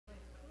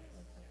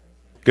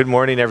Good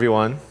morning,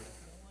 everyone.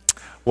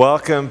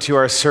 Welcome to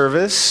our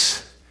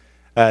service.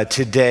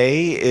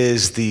 Today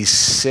is the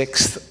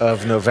 6th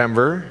of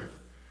November,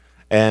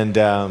 and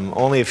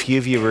only a few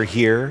of you were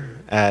here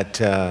at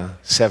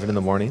 7 in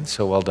the morning,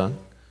 so well done.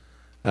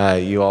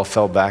 You all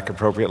fell back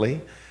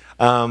appropriately.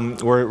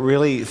 We're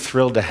really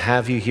thrilled to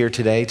have you here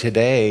today.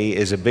 Today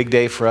is a big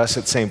day for us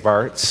at St.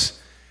 Bart's.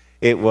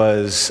 It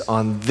was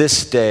on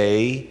this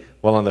day,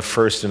 well, on the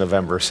 1st of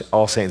November,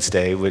 All Saints'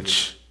 Day,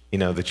 which, you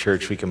know, the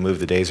church, we can move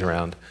the days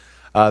around.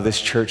 This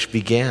church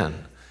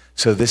began.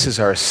 So this is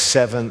our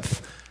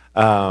 7th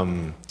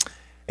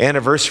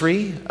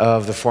anniversary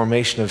of the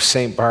formation of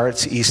St.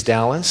 Bart's, East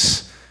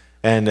Dallas.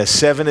 And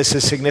 7 is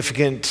a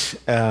significant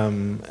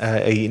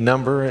a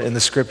number in the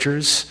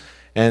scriptures.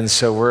 And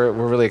so we're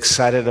really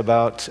excited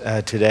about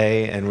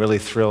today and really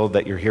thrilled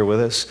that you're here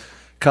with us.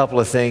 A couple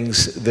of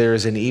things.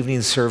 There's an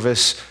evening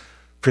service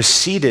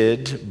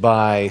preceded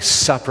by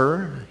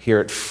supper here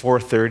at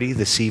 4:30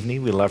 this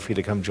evening. We'd love for you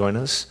to come join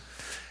us.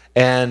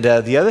 And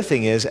the other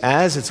thing is,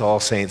 as it's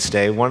All Saints'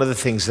 Day, one of the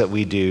things that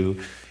we do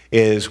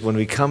is when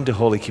we come to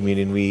Holy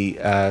Communion, we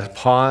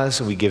pause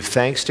and we give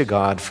thanks to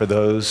God for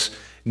those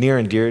near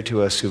and dear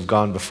to us who've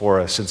gone before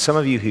us. And some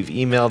of you who've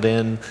emailed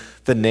in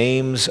the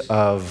names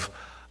of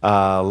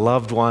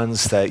loved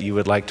ones that you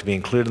would like to be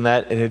included in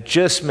that. And it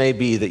just may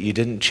be that you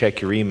didn't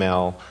check your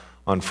email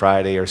on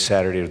Friday or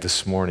Saturday or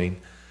this morning.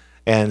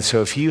 And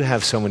so if you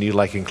have someone you'd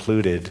like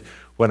included,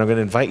 what I'm going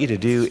to invite you to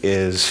do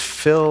is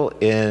fill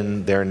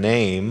in their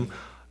name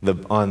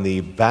on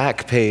the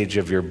back page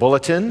of your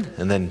bulletin,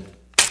 and then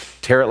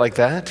tear it like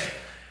that,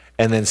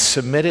 and then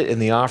submit it in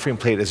the offering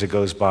plate as it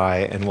goes by,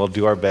 and we'll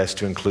do our best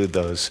to include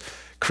those.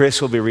 Chris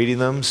will be reading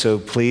them, so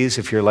please,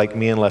 if you're like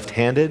me and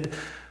left-handed,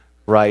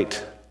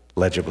 write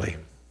legibly.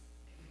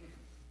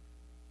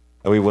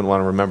 We wouldn't want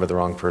to remember the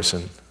wrong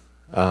person,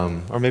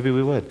 or maybe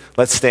we would.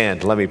 Let's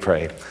stand. Let me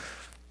pray.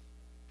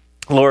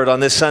 Lord, on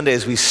this Sunday,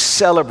 as we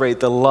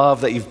celebrate the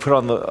love that you've put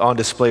on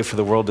display for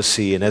the world to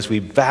see, and as we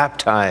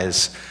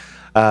baptize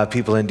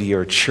people into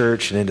your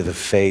church and into the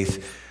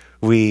faith,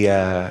 we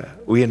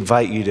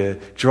invite you to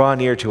draw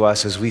near to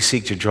us as we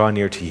seek to draw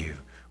near to you.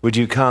 Would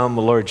you come,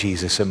 Lord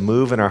Jesus, and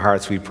move in our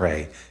hearts, we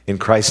pray. In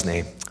Christ's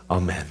name,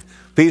 amen.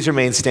 Please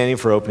remain standing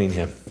for opening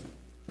hymn.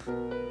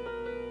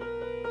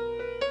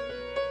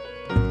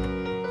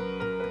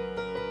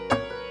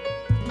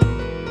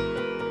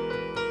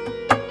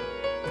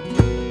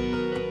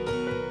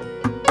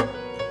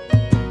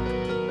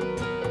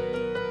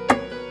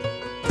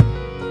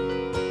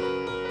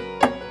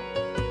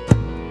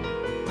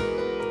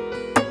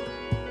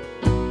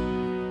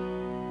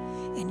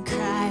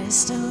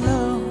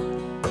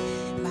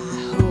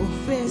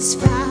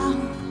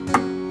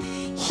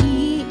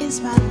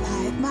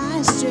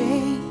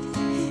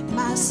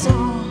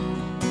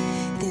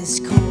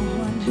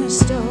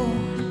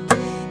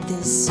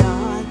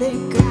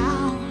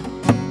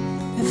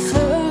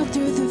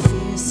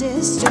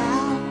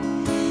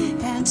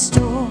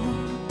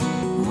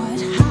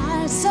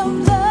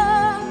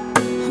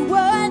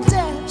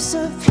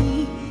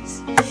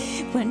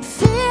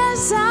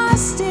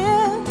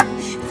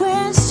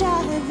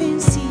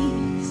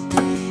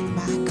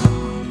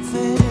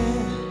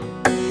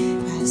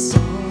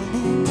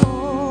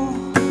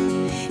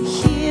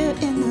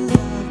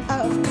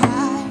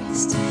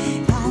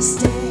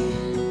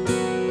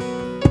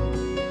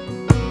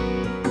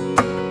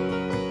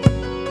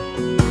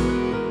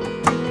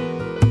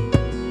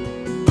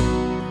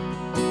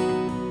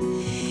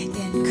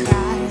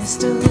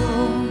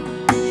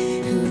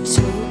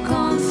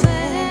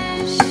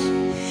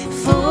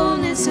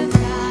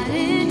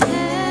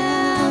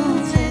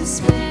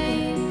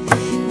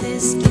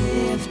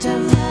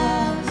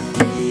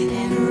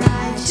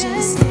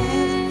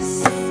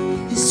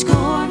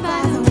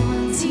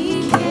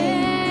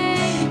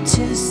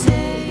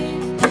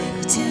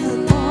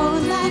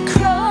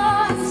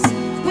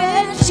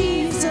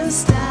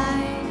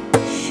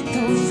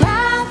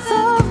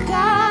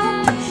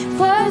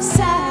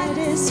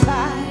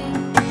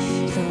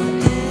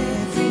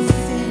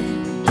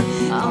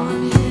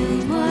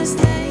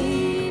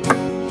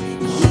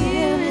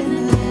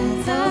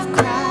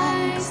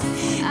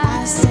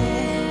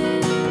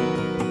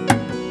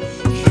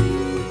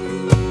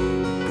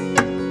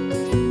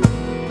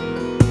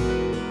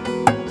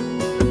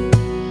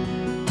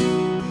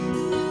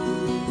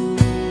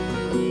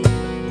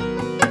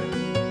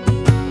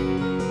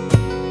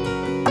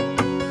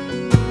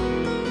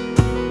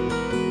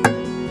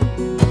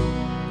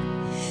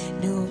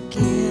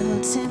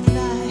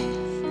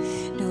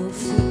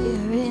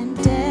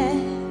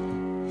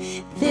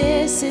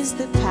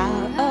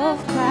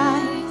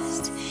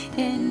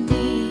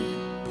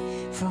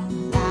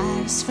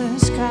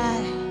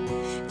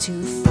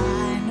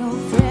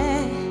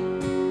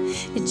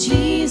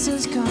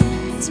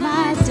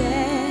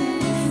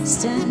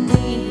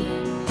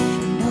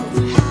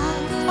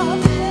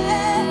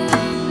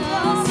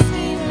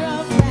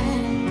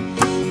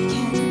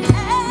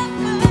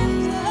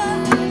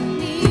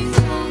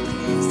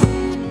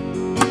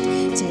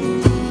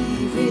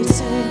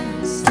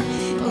 Returns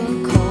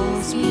and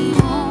calls me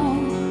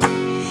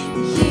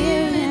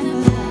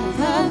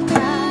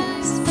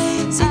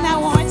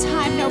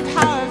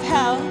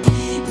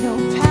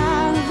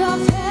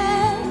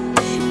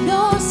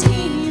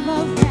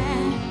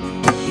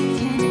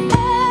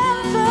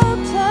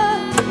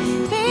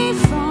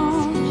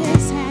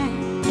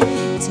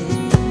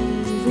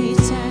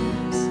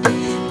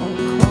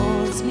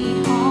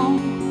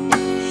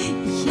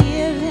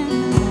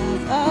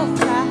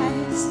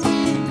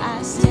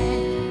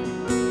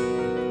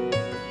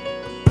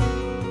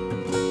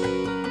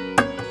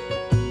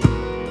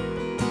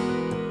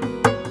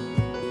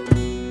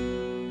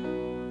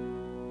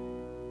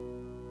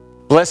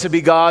Blessed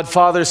be God,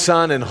 Father,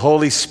 Son, and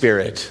Holy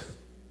Spirit.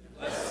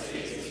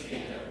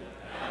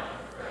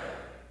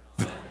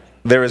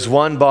 There is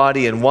one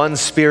body and one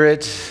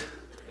Spirit,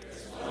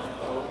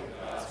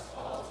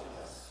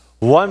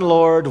 one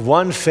Lord,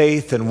 one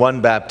faith, and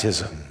one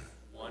baptism.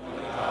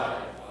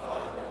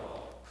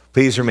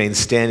 Please remain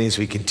standing as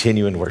we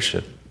continue in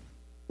worship.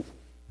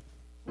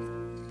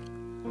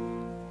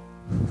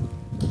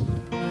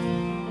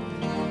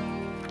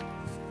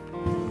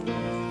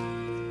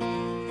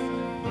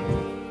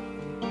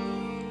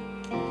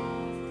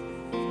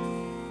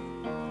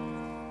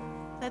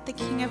 Let the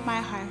King of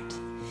my heart,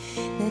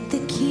 let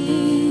the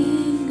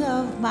King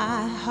of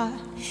my heart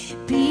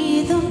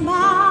be the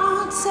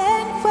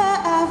mountain where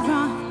I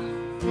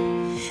run,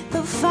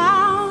 the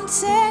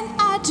fountain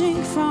I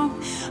drink from.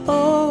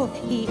 Oh,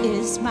 he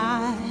is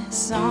my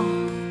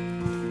song.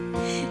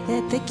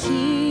 Let the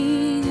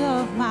King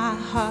of my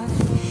heart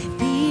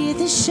be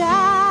the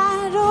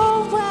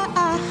shadow where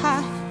I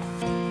hide,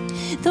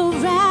 the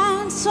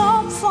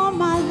ransom for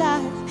my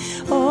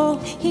life. Oh,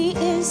 he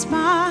is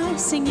my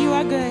sing. You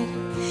are good.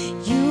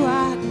 You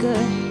are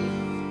good.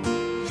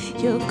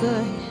 You're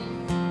good.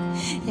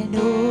 And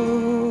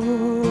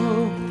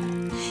oh,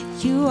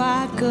 you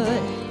are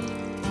good.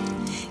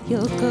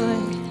 You're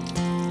good.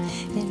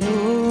 And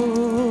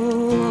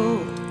oh,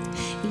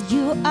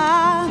 you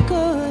are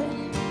good.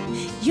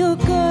 You're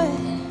good.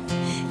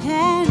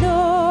 And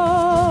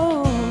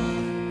oh,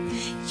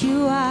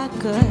 you are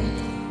good.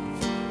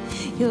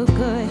 You're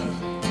good.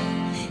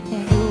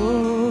 And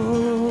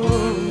oh,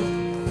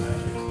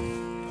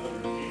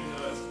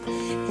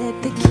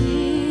 let the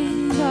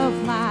King of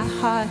my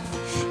heart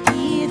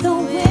be the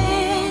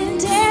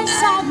wind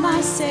inside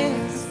my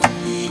sails,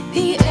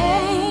 the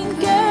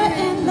anchor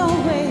in the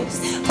waves.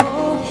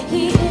 Oh,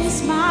 he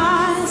is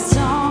my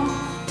song.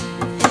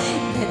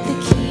 Let the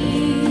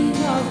King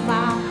of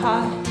my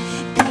heart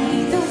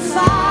be the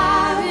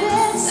fire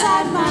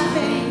inside my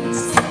veins,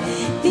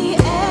 the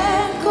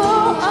echo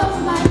of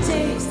my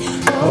days.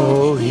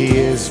 Oh, he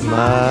is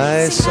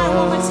my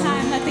song. One more time.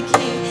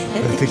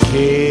 Let the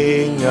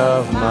King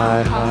of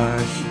my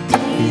heart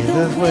be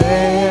the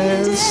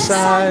wind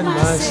inside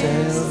my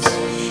sails,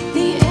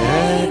 the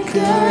anchor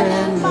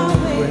in my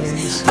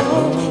waves.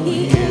 Oh,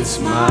 he is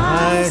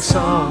my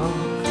song.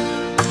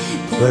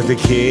 Let the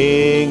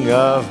King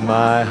of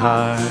my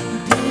heart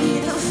Be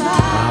the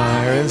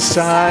fire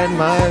inside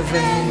my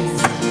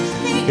veins,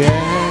 the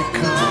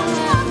echo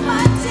of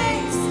my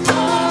days.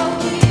 Oh,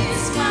 he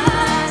is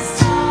my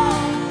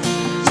song.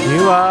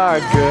 You are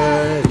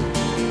good,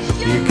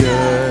 you're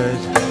good.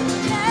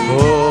 Oh,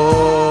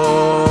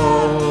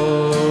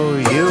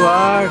 you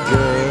are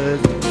good,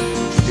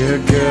 you're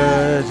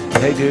good.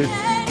 Hey, dude.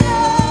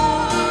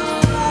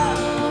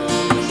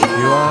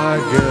 You are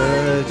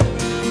good,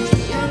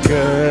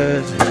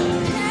 good.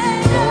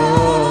 Oh.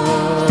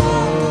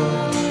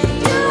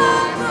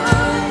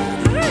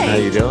 How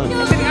you doing?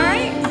 Everything all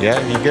right? Yeah,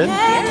 you good?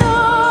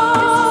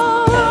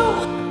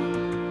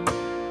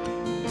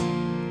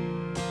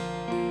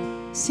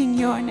 Sing,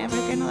 you're never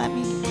gonna let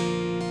me go.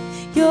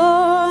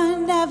 You're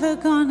never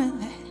gonna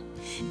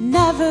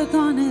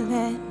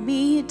let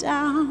me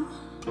down.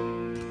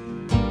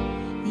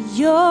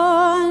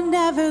 You're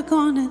never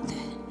gonna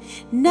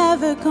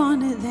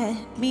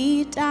let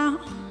me down.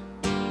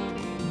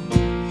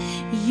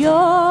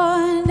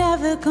 You're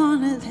never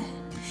gonna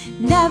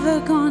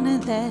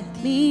let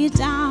me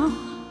down.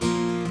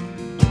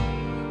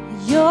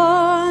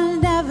 You're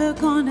never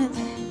gonna,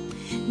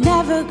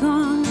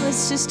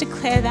 let's just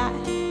declare that.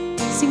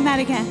 Sing that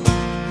again.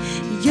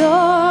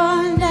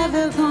 You're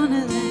never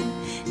gonna let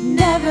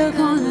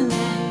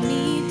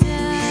me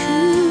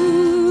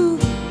down.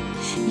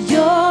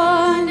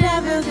 You're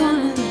never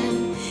gonna let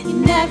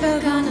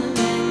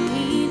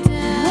me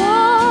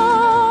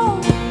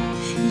down.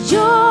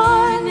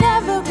 You're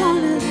never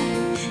gonna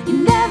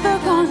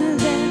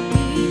let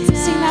me down.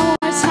 Sing that one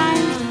more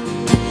time.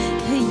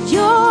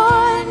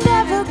 You're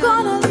never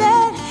gonna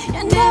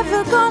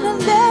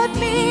let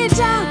me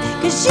down.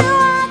 'Cause you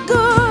are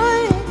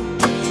good.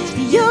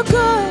 You're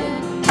good.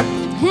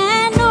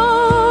 And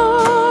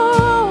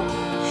oh,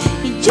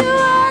 you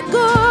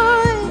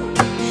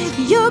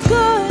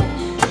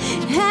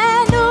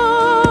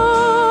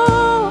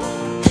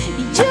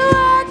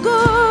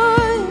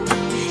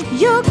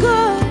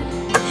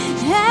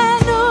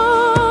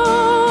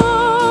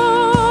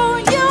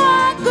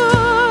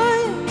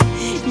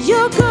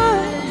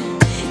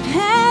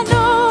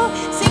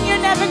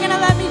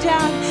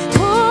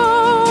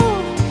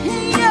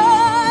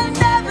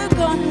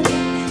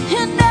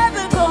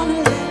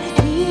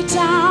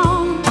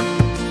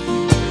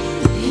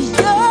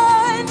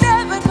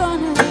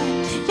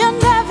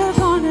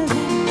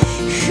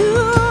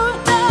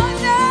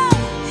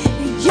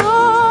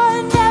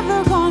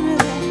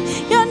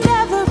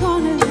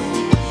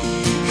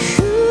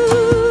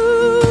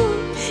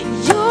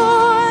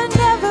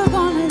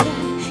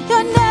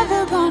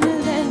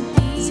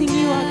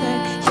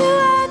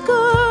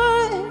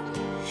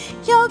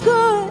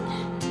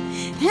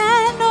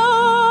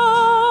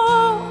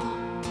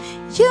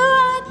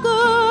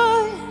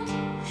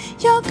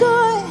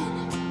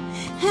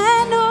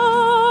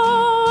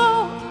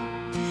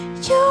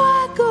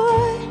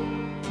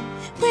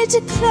we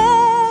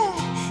declare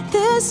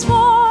this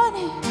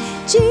morning,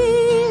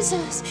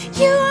 Jesus,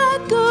 you are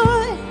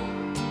good,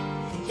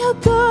 you're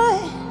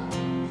good,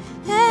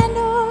 and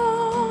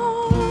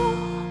oh,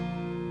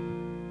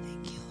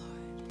 thank you,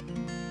 Lord.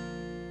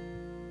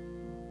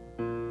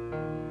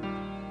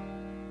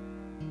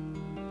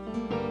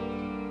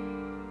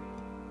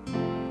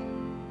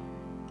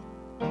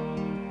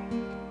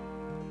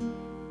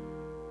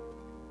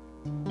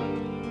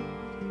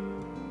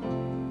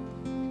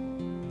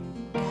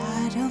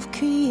 God of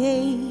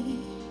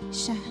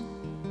creation,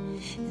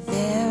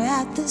 there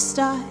at the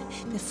start,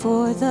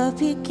 before the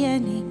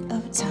beginning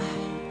of time.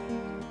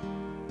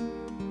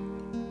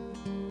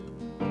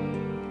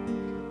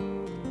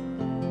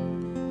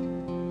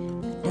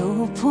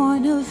 No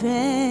point of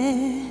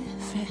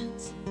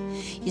reference,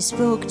 you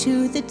spoke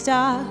to the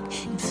dark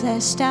and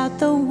fleshed out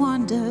the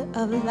wonder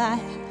of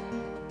life.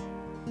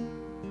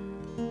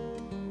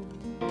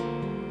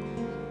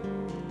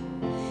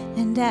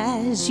 And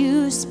as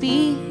you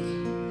speak,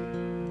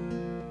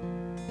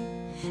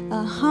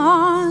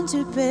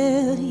 100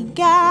 billion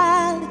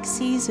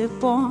galaxies are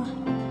born.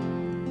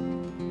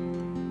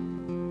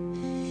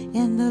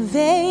 In the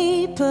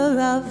vapor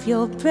of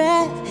your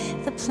breath,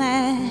 the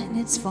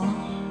planets form.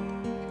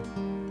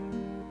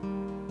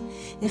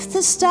 If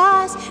the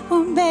stars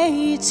were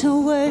made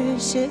to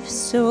worship,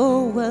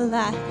 so will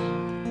I.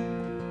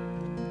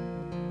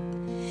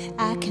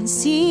 I can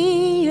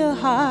see your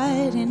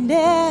heart in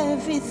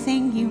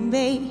everything you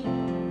made.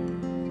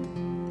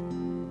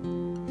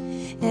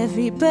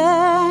 Every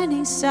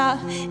burning star,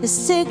 a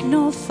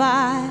signal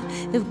fire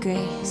of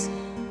grace.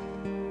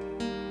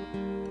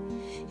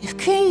 If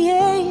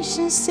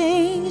creation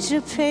sings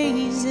your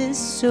praises,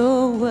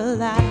 so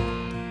will I.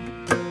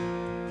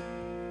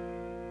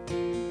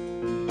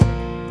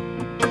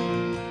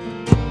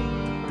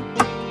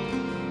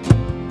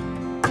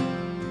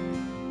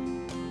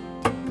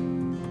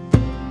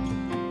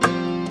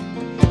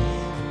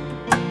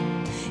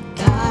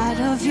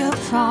 Of your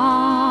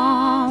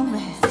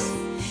promise,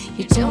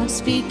 you don't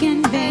speak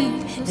in vain,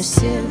 no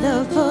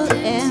syllable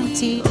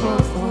empty or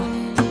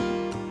void.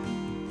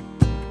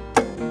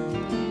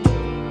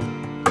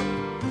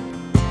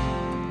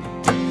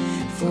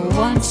 For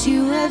once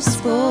you have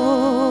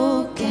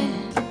spoken,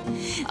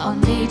 all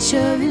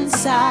nature in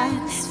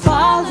silence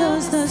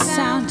follows the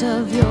sound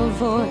of your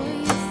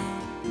voice.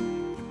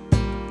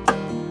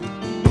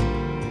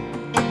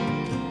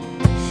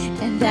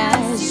 And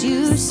as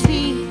you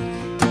speak,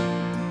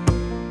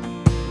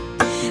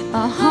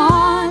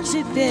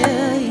 100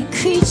 billion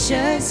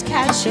creatures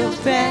catch your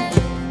breath,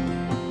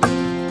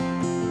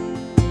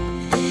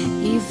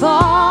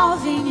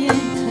 evolving in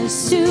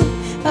pursuit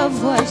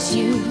of what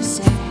you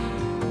say.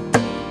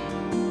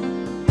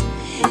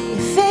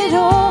 If it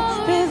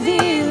all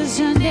reveals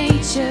your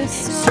nature,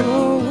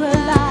 so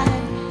will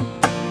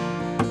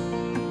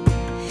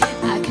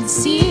I can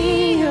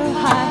see your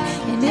heart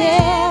in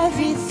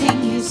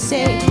everything you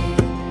say.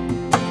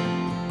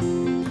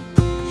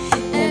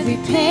 Every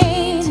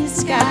painted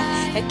sky,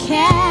 a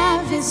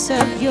canvas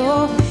of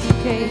your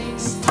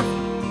grace.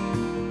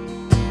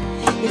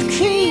 If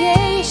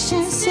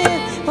creation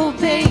still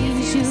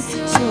obeys you,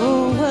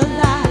 so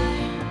will I.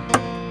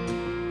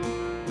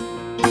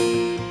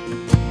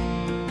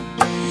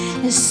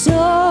 And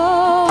so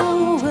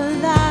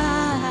will I.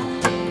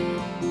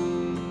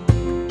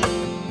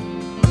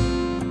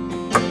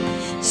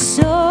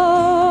 So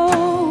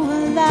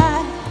will I.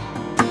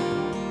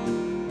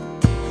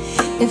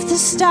 If the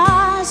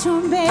stars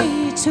were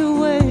made to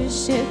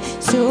worship,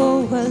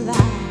 so will I.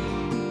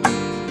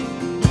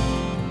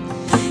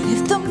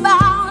 If the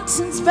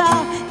mountains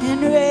bow in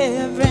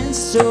reverence,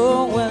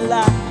 so will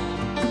I.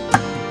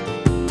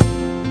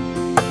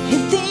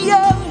 If the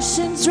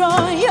oceans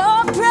roar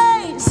your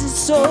praises,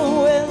 so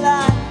will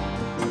I.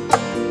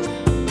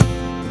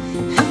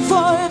 And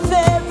for if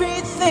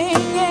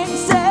everything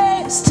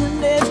exists to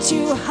lift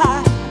you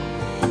high,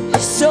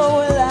 so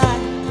will I.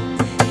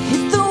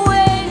 If the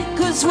wind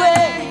goes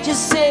where you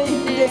say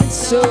it,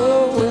 so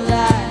will I.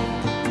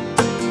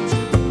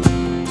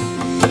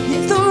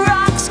 If the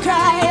rocks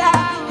cry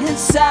out in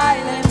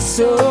silence,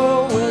 so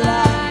will I.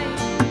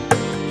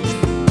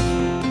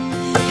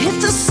 If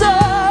the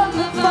sum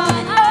of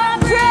our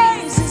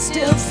praises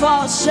still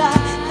falls shy,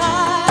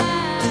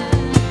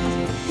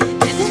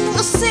 then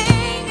we'll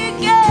sing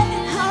again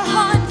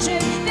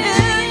 100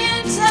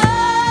 billion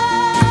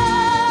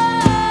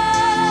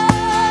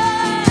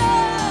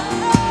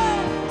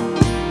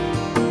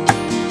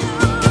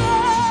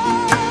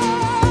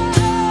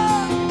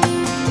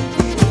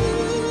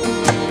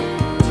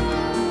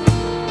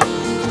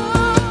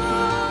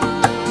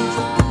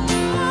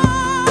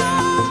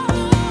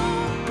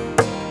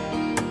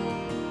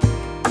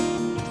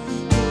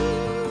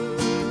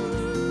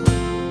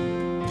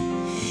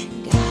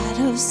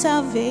of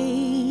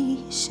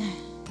salvation,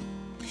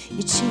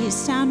 you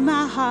chased down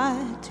my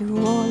heart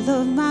through all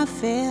of my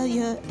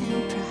failure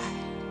and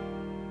pride.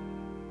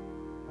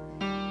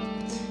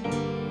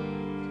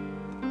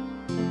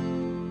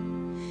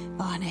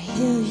 On a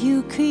hill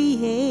you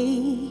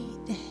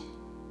created,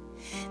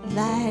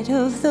 light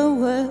of the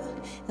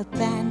world,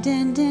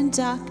 abandoned in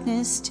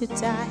darkness to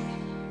die.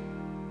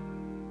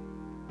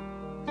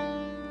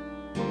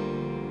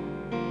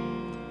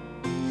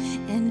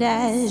 And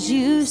as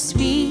you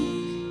speak,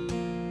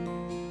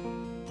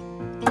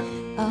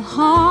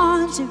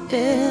 100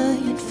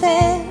 billion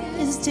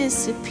fairies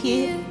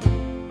disappear.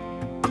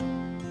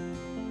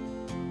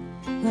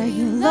 Where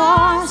you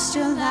lost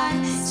your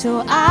light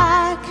so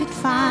I could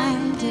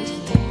find it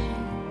here.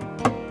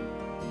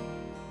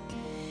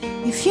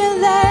 If you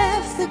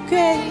left the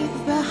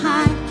grave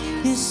behind,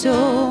 you're so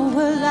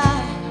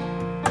alive.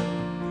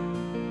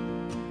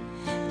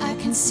 I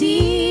can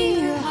see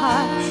your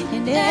heart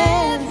in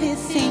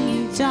everything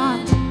you've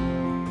done.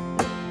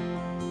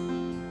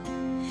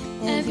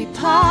 Every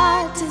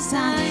part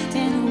designed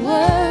in a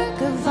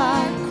work of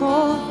art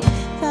called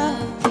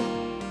love.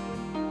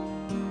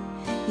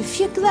 If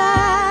you're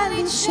glad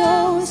and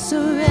show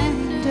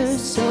surrender,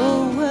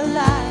 so will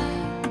I.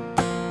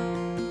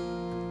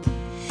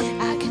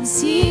 I can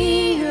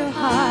see your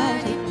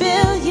heart 1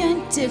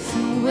 billion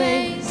different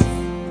ways.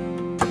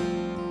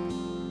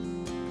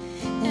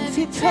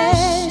 Every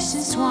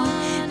precious one,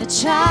 a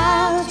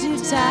child who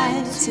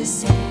died to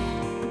save.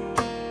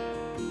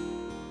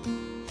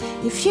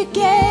 If you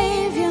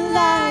gave your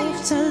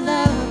life to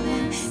love,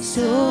 and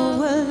so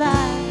will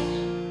I.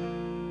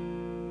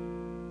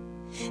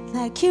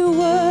 Like you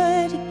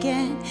would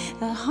again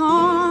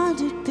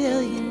 100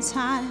 billion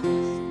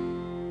times.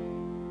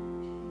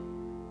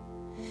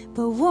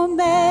 But what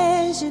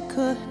measure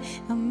could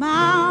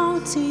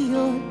amount to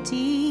your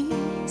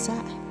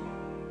desire?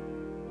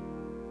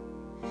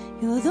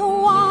 You're the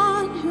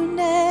one who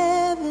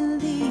never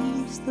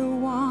leaves the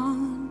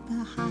one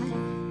behind.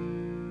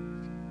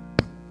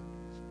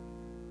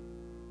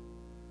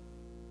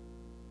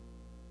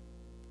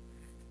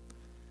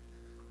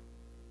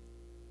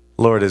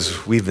 Lord,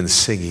 as we've been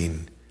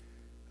singing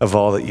of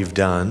all that you've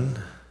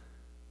done,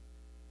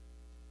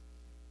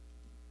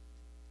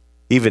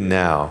 even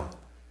now,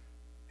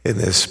 in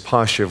this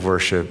posture of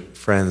worship,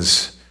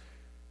 friends,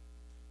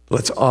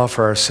 let's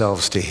offer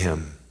ourselves to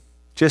him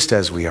just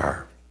as we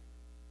are.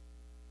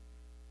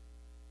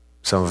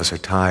 Some of us are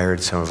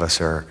tired, some of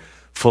us are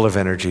full of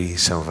energy,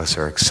 some of us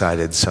are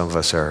excited, some of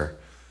us are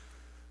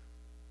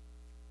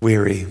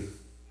weary.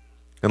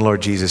 And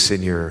Lord Jesus,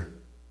 in your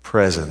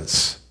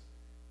presence,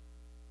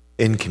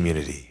 in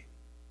community,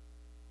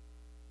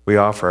 we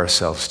offer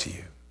ourselves to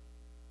you.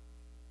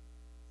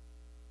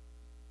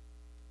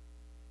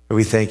 And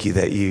we thank you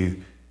that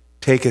you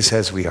take us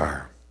as we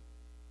are.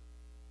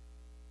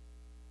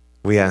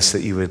 We ask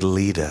that you would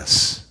lead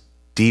us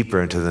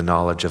deeper into the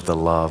knowledge of the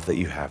love that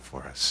you have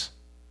for us.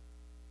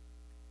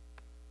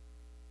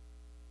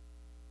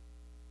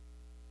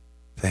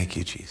 Thank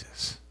you,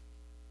 Jesus.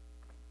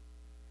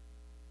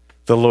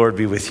 The Lord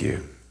be with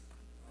you.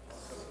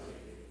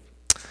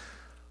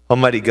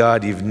 Almighty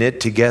God, you've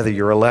knit together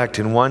your elect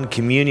in one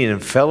communion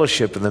and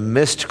fellowship in the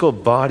mystical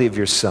body of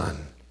your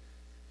Son.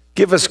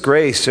 Give us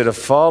grace so to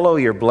follow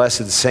your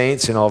blessed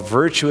saints in all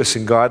virtuous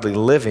and godly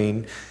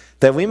living,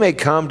 that we may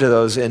come to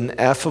those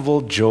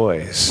ineffable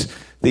joys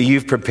that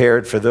you've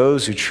prepared for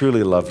those who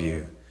truly love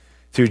you.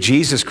 Through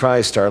Jesus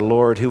Christ our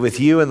Lord, who with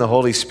you and the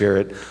Holy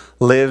Spirit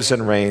lives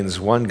and reigns,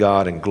 one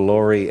God in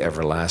glory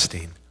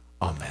everlasting.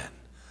 Amen.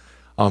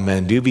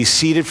 Amen. Do be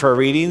seated for our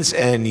readings.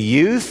 And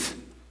youth,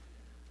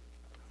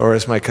 or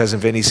as my cousin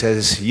Vinny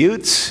says,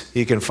 Utes,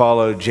 you can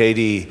follow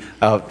JD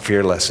out for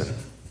your lesson.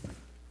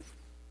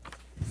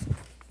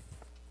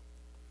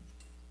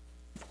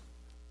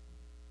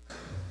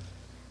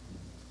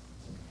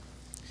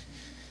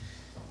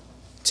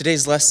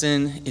 Today's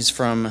lesson is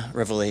from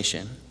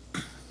Revelation.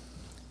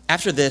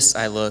 After this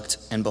I looked,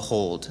 and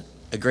behold,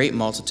 a great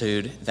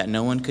multitude that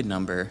no one could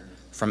number,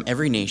 from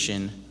every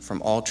nation,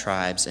 from all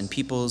tribes and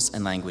peoples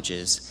and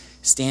languages,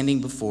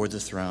 standing before the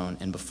throne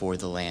and before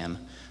the Lamb,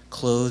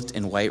 clothed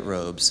in white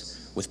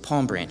robes, with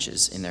palm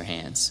branches in their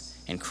hands,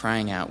 and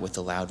crying out with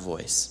a loud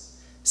voice,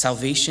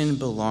 "Salvation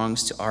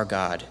belongs to our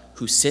God,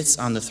 who sits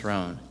on the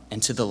throne,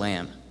 and to the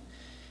Lamb."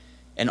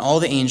 And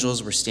all the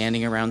angels were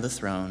standing around the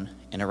throne,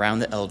 and around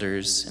the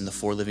elders and the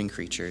 4 living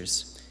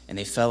creatures, and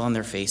they fell on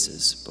their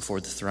faces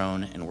before the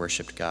throne and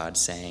worshiped God,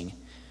 saying,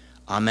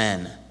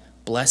 Amen.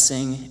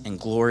 Blessing and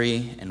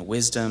glory and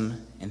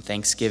wisdom and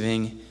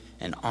thanksgiving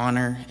and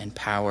honor and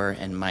power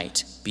and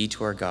might be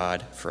to our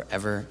God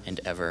forever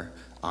and ever.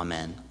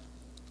 Amen.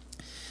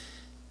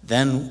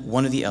 Then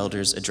one of the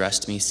elders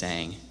addressed me,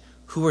 saying,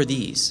 Who are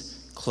these,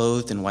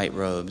 clothed in white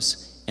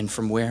robes, and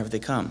from where have they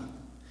come?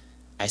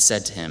 I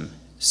said to him,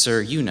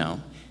 Sir, you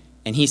know.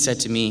 And he said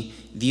to me,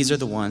 These are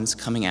the ones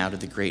coming out of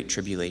the great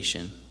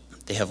tribulation.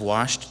 They have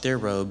washed their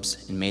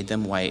robes and made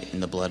them white in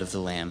the blood of the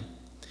Lamb.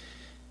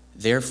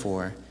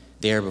 Therefore,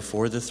 they are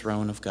before the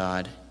throne of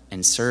God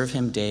and serve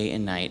him day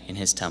and night in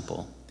his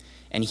temple.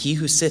 And he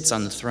who sits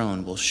on the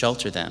throne will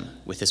shelter them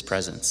with his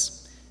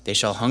presence. They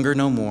shall hunger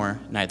no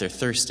more, neither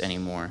thirst any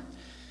more.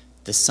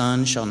 The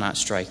sun shall not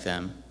strike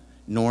them,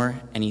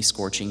 nor any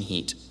scorching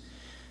heat.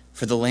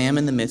 For the Lamb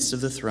in the midst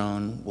of the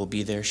throne will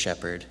be their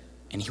shepherd,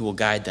 and he will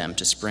guide them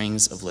to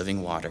springs of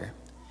living water,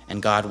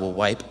 and God will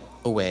wipe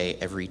away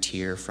every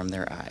tear from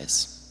their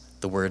eyes.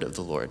 The word of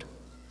the Lord.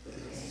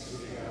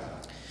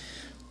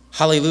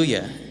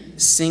 Hallelujah.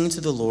 Sing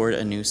to the Lord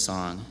a new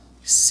song.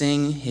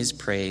 Sing his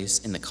praise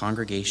in the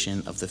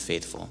congregation of the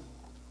faithful.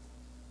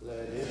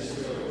 Let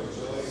Israel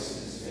rejoice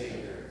in his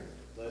Maker.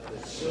 Let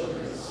the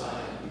children of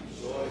Zion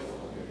be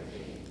joyful in their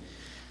King.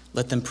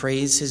 Let them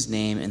praise his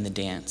name in the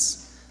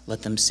dance.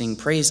 Let them sing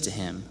praise to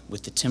him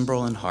with the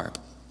timbrel and harp.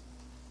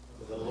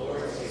 For the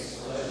Lord takes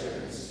pleasure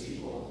in his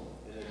people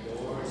and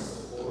adorns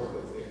the poor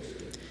with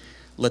victory.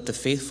 Let the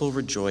faithful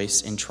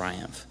rejoice in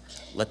triumph.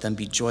 Let them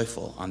be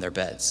joyful on their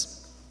beds.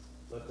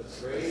 Let the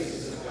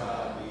praises of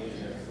God be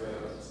in their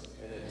throats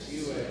and a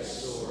two-edged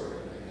sword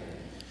in their hand.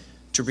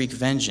 To wreak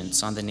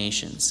vengeance on the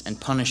nations and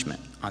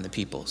punishment on the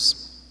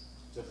peoples.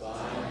 To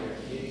bind their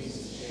kings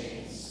in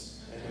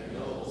chains and their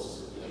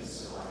nobles with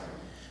links of iron.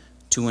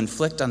 To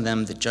inflict on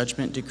them the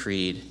judgment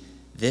decreed.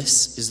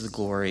 This is the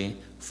glory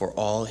for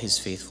all his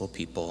faithful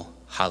people.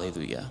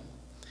 Hallelujah.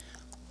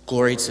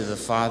 Glory to the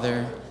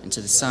Father, and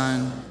to the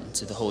Son, and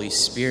to the Holy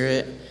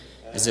Spirit,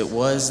 as it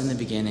was in the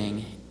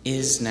beginning,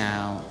 is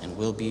now, and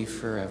will be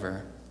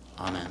forever.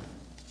 Amen.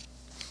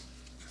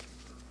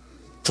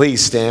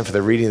 Please stand for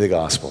the reading of the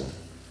gospel.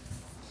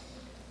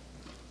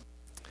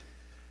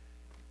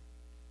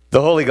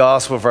 The Holy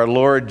Gospel of our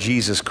Lord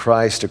Jesus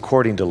Christ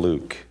according to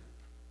Luke.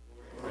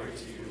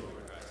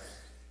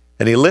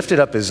 And he lifted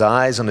up his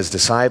eyes on his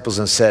disciples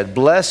and said,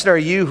 "Blessed are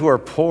you who are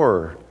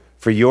poor,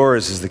 for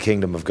yours is the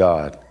kingdom of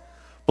God.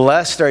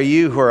 Blessed are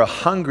you who are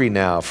hungry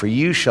now, for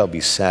you shall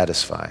be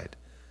satisfied.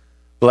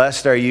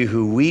 Blessed are you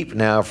who weep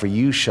now, for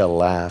you shall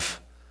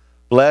laugh.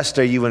 Blessed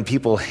are you when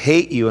people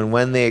hate you and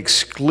when they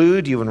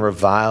exclude you and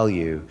revile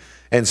you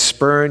and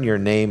spurn your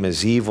name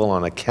as evil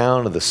on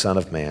account of the Son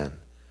of Man.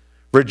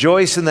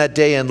 Rejoice in that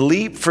day and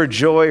leap for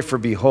joy, for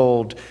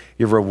behold,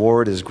 your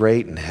reward is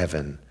great in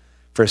heaven.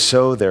 For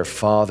so their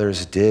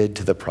fathers did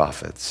to the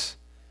prophets.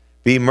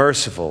 Be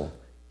merciful,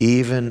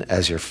 even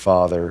as your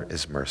Father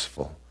is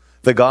merciful."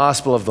 The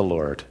gospel of the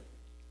Lord.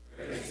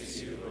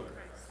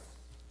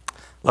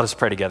 Let us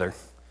pray together.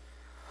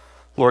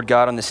 Lord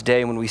God, on this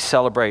day when we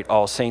celebrate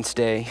All Saints'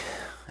 Day,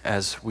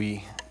 as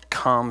we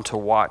come to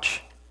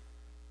watch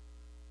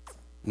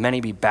many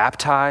be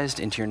baptized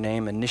into your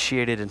name,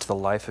 initiated into the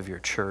life of your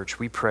church,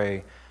 we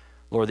pray,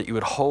 Lord, that you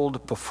would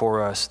hold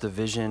before us the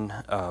vision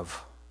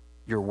of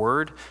your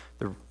word,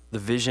 the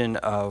vision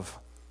of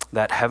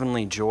that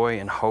heavenly joy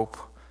and hope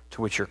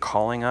to which you're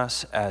calling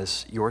us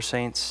as your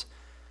saints,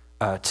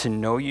 to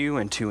know you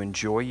and to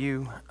enjoy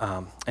you,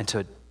 and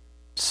to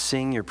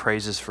sing your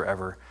praises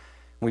forever.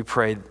 We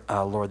pray,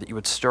 Lord, that you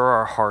would stir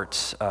our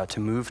hearts to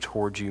move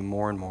towards you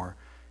more and more.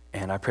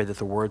 And I pray that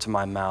the words of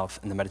my mouth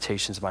and the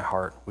meditations of my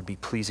heart would be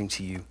pleasing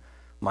to you,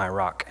 my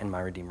rock and my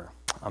redeemer.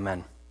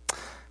 Amen.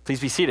 Please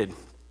be seated.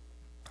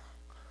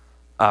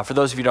 For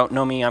those of you who don't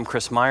know me, I'm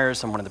Chris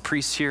Myers. I'm one of the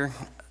priests here.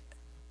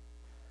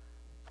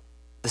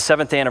 The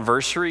 7th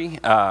anniversary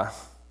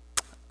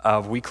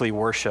of weekly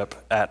worship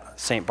at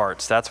St.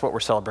 Bart's, that's what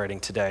we're celebrating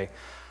today.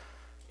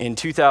 In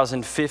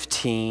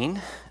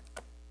 2015,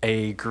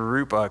 a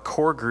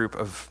core group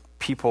of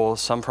people,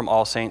 some from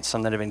All Saints,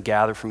 some that have been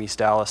gathered from East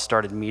Dallas,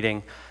 started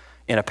meeting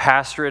in a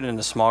pastorate in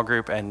a small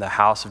group in the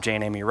house of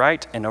Jane Amy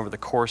Wright. And over the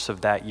course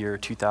of that year,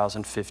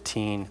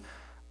 2015,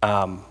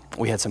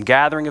 we had some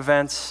gathering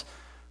events.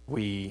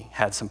 We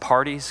had some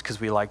parties because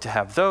we like to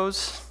have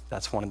those.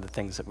 That's one of the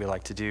things that we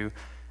like to do.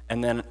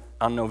 And then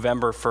on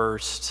November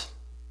 1st,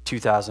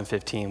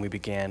 2015, we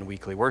began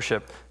weekly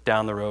worship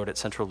down the road at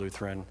Central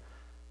Lutheran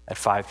at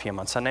 5 p.m.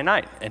 on Sunday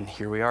night. And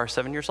here we are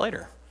 7 years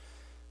later.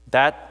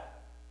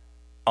 That,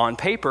 on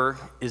paper,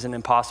 is an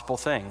impossible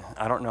thing.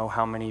 I don't know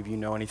how many of you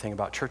know anything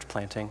about church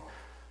planting,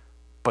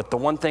 but the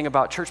one thing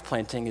about church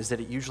planting is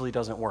that it usually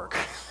doesn't work.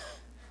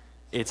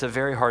 It's a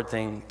very hard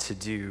thing to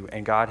do,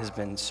 and God has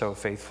been so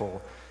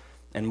faithful.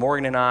 And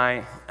Morgan and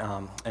I,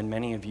 and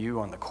many of you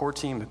on the core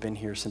team have been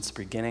here since the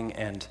beginning,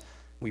 and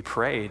we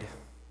prayed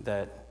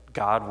that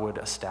God would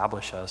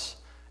establish us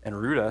and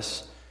root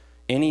us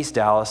in East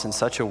Dallas in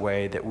such a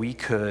way that we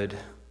could,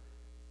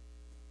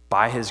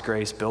 by his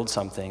grace, build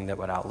something that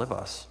would outlive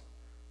us.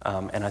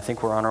 And I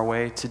think we're on our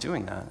way to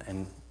doing that.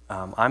 And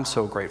I'm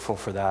so grateful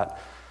for that.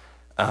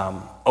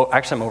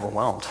 Actually, I'm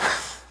overwhelmed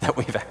that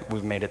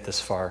we've made it this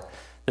far.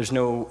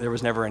 There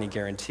was never any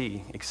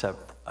guarantee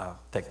except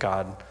that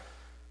God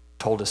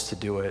told us to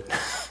do it,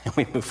 and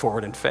we move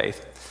forward in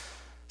faith.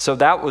 So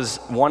that was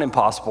one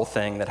impossible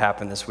thing that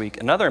happened this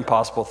week. Another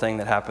impossible thing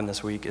that happened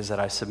this week is that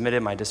I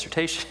submitted my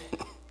dissertation.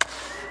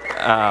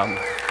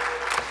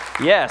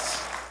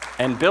 Yes,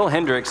 and Bill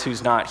Hendricks,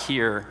 who's not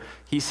here,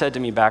 he said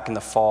to me back in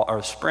the fall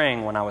or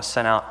spring when I was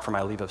sent out for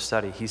my leave of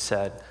study, he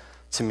said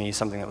to me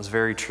something that was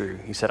very true.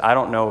 He said, "I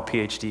don't know a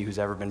PhD who's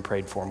ever been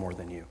prayed for more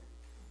than you,"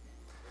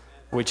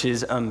 which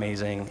is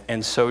amazing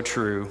and so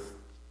true.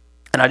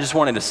 And I just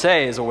wanted to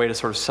say, as a way to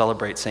sort of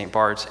celebrate St.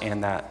 Bart's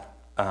and that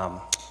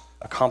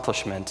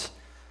accomplishment,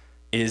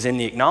 is in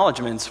the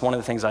acknowledgments, one of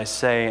the things I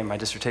say in my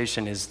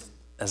dissertation is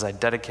as I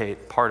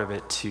dedicate part of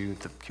it to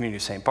the community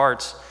of St.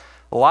 Bart's,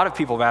 a lot of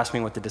people have asked me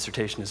what the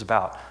dissertation is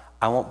about.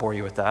 I won't bore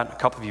you with that. A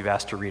couple of you have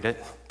asked to read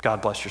it.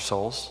 God bless your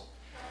souls.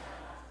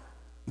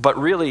 But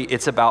really,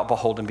 it's about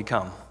behold and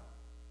become.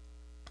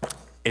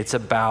 It's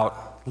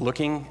about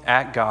looking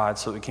at God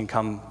so that we can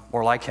come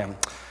more like him.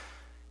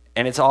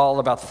 And it's all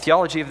about the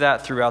theology of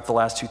that throughout the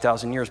last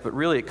 2,000 years, but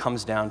really it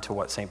comes down to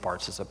what St.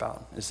 Bart's is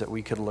about, is that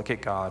we could look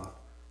at God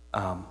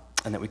and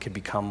that we could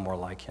become more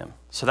like him.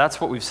 So that's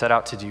what we've set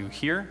out to do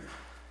here.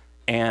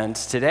 And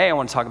today I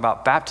want to talk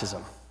about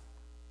baptism.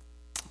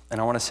 And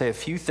I want to say a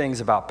few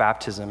things about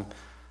baptism,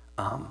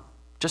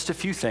 just a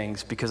few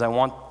things, because I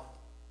want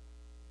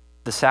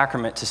the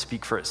sacrament to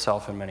speak for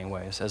itself in many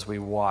ways as we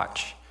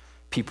watch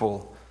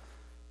people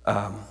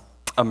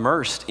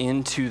immersed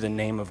into the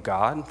name of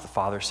God, the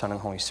Father, Son, and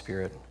Holy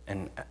Spirit,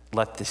 and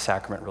let the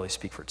sacrament really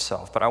speak for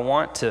itself. But I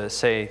want to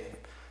say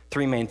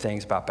three main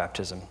things about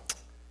baptism.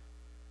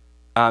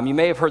 You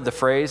may have heard the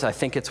phrase, I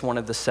think it's one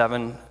of the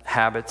 7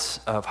 habits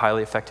of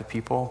highly effective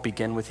people,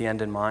 begin with the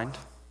end in mind.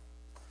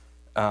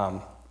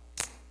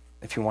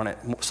 If you want it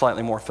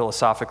slightly more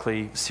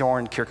philosophically,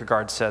 Søren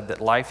Kierkegaard said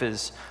that life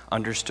is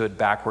understood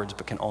backwards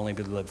but can only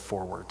be lived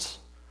forwards.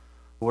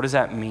 What does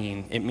that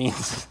mean? It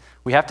means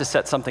we have to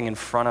set something in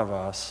front of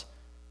us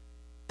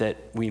that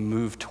we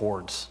move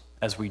towards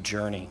as we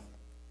journey.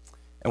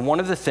 And one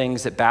of the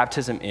things that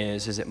baptism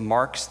is it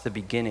marks the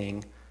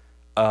beginning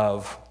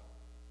of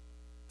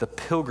the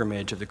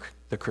pilgrimage of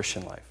the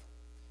Christian life.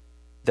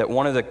 That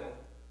one of the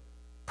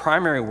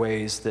primary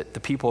ways that the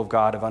people of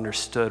God have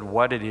understood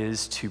what it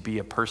is to be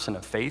a person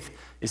of faith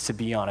is to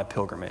be on a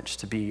pilgrimage,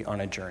 to be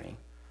on a journey.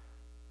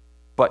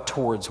 But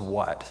towards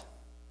what?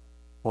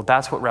 Well,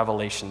 that's what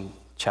Revelation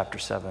chapter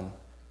 7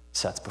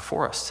 sets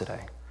before us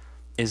today,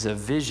 is a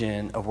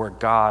vision of where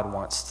God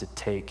wants to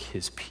take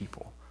his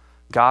people.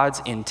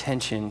 God's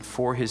intention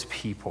for his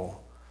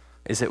people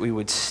is that we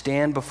would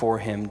stand before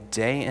him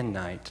day and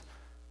night,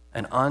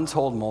 an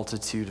untold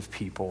multitude of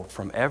people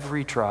from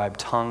every tribe,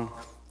 tongue,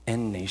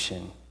 and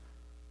nation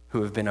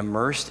who have been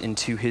immersed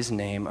into his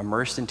name,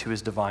 immersed into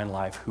his divine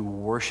life, who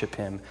worship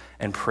him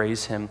and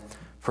praise him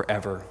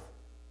forever,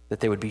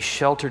 that they would be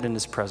sheltered in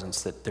his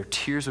presence, that their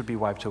tears would be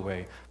wiped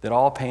away, that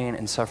all pain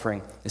and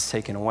suffering is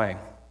taken away.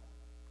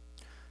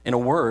 In a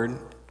word,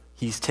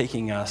 he's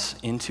taking us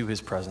into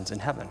his presence in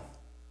heaven.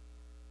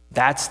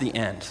 That's the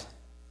end.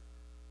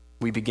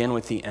 We begin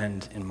with the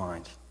end in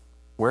mind.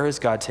 Where is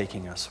God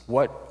taking us?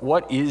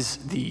 What is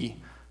the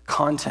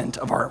content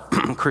of our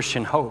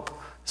Christian hope?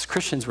 As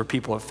Christians, we're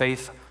people of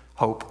faith,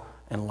 hope,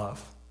 and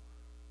love.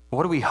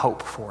 What do we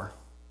hope for?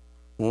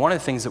 One of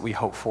the things that we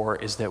hope for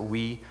is that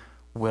we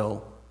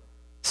will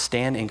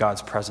stand in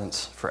God's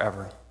presence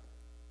forever.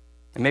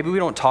 And maybe we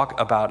don't talk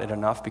about it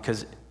enough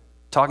because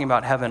talking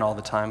about heaven all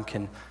the time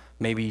can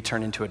maybe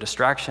turn into a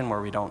distraction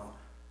where we don't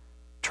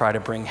try to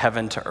bring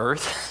heaven to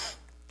earth,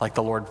 like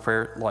the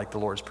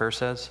Lord's Prayer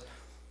says.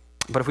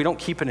 But if we don't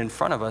keep it in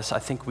front of us, I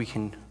think we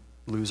can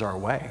lose our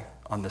way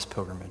on this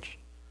pilgrimage.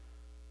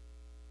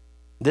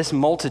 This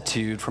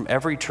multitude from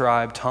every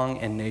tribe, tongue,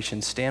 and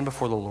nation stand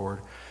before the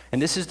Lord.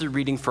 And this is the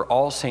reading for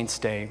All Saints'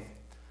 Day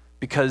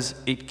because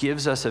it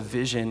gives us a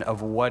vision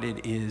of what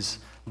it is,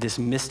 this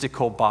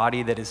mystical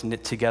body that is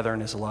knit together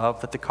in his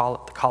love that the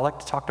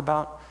collect talked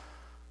about.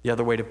 The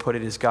other way to put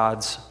it is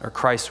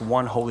Christ's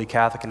one holy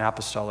Catholic and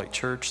Apostolic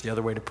Church. The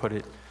other way to put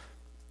it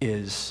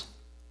is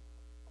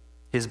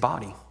his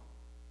body,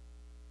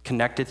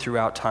 connected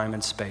throughout time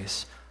and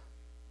space,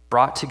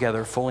 brought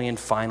together fully and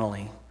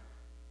finally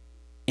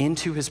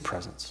into his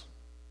presence.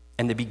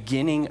 And the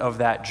beginning of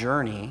that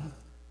journey,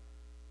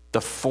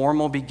 the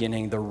formal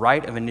beginning, the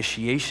rite of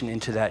initiation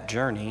into that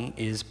journey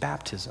is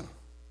baptism.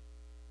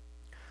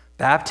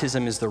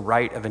 Baptism is the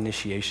rite of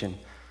initiation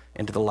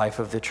into the life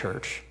of the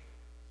church,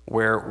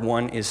 where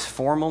one is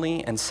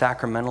formally and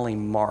sacramentally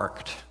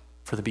marked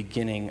for the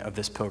beginning of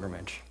this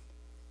pilgrimage.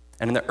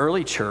 And in the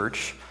early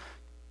church,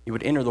 you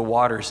would enter the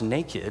waters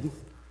naked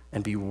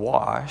and be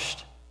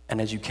washed,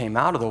 and as you came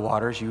out of the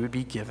waters, you would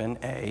be given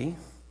a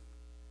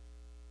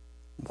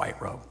white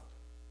robe.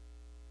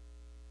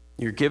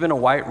 You're given a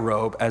white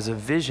robe as a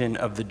vision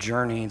of the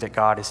journey that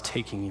God is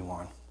taking you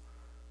on.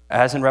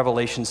 As in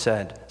Revelation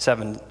 7,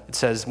 it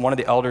says, one of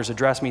the elders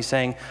addressed me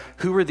saying,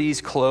 "Who are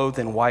these clothed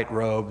in white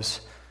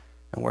robes,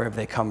 and where have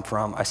they come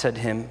from?" I said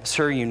to him,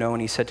 "Sir, you know."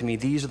 And he said to me,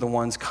 "These are the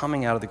ones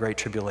coming out of the great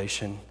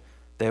tribulation.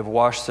 They have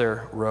washed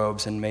their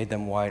robes and made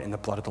them white in the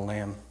blood of the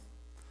Lamb."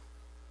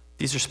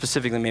 These are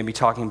specifically maybe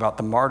talking about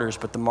the martyrs,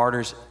 but the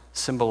martyrs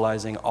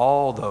symbolizing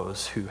all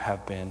those who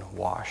have been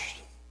washed.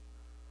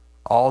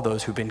 All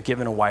those who've been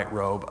given a white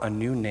robe, a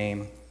new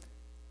name,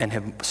 and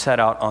have set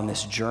out on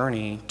this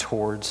journey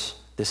towards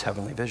this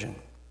heavenly vision.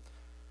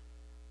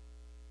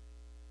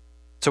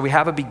 So we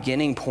have a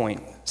beginning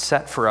point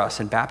set for us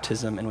in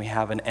baptism, and we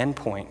have an end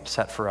point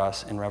set for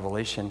us in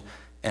Revelation,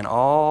 and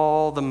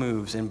all the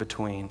moves in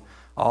between,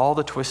 all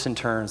the twists and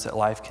turns that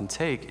life can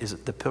take is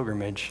the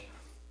pilgrimage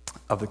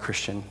of the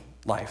Christian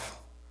life.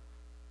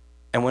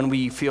 And when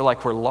we feel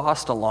like we're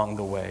lost along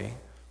the way,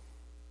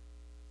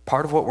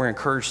 part of what we're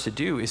encouraged to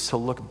do is to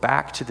look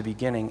back to the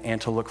beginning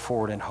and to look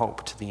forward in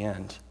hope to the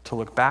end. To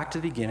look back to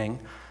the beginning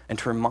and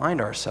to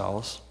remind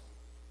ourselves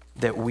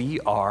that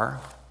we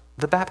are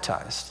the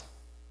baptized,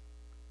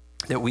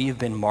 that we have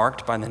been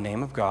marked by the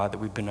name of God, that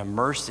we've been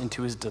immersed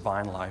into his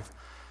divine life,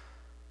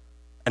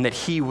 and that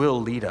he will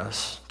lead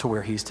us to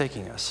where he's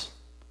taking us.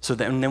 So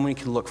that then we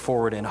can look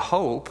forward in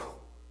hope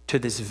to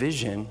this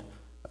vision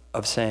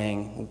of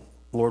saying,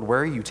 Lord, where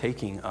are you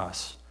taking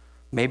us?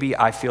 Maybe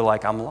I feel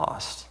like I'm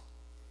lost.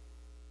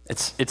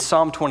 It's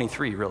Psalm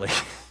 23, really.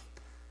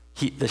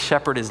 The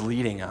shepherd is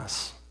leading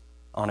us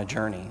on a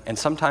journey. And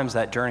sometimes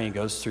that journey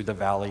goes through the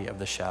valley of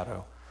the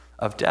shadow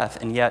of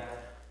death. And yet,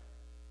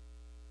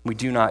 we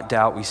do not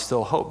doubt, we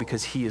still hope,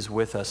 because he is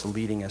with us,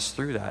 leading us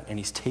through that, and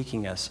he's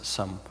taking us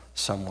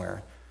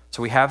somewhere.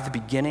 So we have the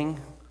beginning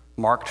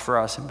marked for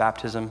us in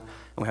baptism,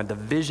 and we have the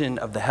vision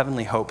of the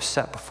heavenly hope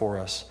set before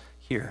us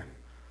here.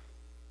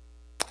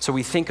 So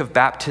we think of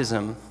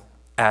baptism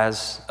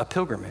as a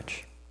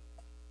pilgrimage.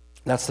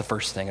 That's the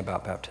first thing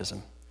about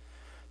baptism.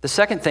 The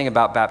second thing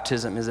about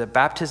baptism is that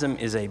baptism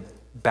is a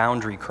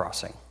boundary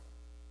crossing.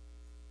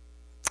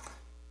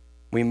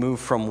 We move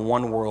from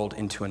one world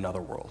into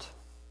another world.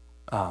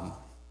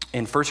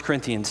 In 1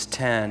 Corinthians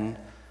 10,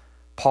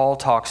 Paul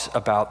talks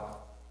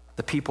about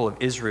the people of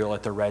Israel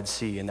at the Red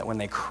Sea, and that when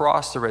they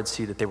crossed the Red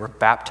Sea, that they were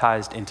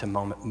baptized into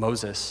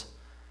Moses.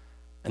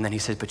 And then he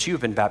says, but you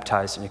have been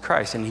baptized into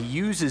Christ. And he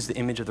uses the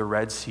image of the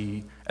Red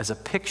Sea as a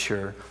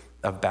picture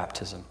of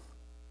baptism.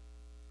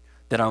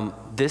 That on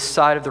this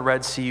side of the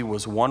Red Sea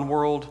was one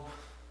world,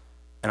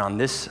 and on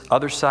this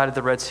other side of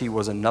the Red Sea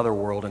was another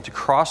world. And to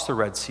cross the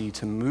Red Sea,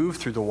 to move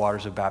through the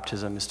waters of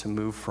baptism, is to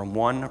move from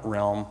one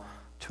realm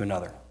to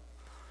another.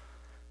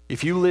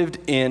 If you lived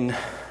in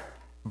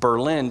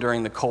Berlin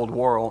during the Cold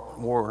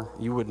War,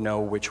 you would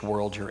know which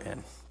world you're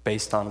in,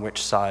 based on which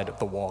side of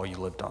the wall you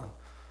lived on.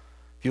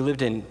 If you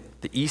lived in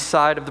the east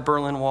side of the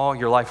Berlin Wall,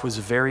 your life was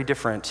very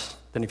different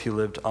than if you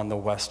lived on the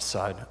west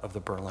side of the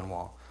Berlin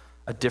Wall.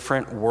 A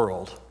different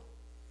world,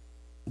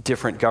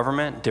 different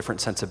government, different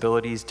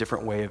sensibilities,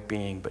 different way of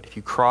being. But if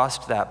you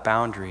crossed that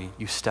boundary,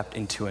 you stepped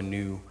into a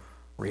new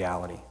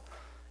reality.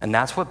 And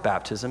that's what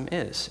baptism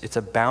is. It's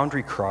a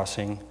boundary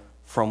crossing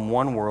from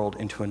one world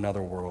into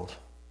another world.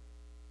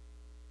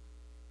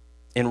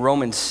 In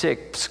Romans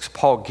 6,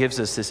 Paul gives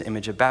us this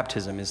image of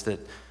baptism, is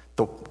that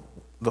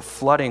the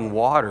flooding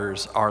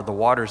waters are the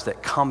waters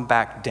that come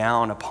back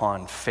down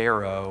upon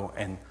Pharaoh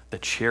and the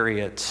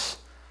chariots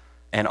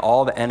and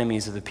all the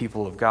enemies of the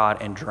people of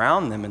God and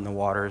drown them in the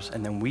waters,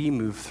 and then we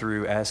move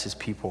through as his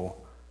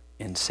people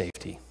in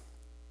safety.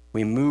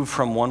 We move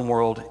from one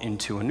world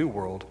into a new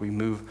world. We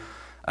move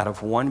out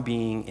of one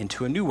being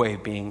into a new way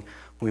of being.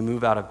 We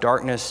move out of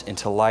darkness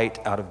into light,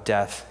 out of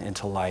death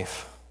into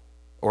life.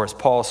 Or as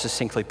Paul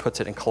succinctly puts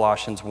it in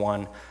Colossians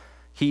 1,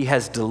 he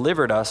has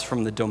delivered us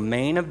from the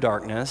domain of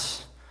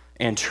darkness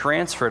and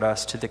transferred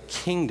us to the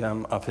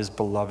kingdom of his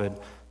beloved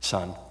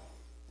Son,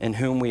 in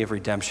whom we have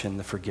redemption,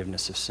 the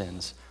forgiveness of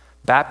sins.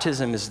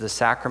 Baptism is the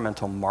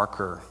sacramental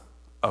marker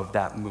of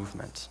that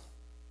movement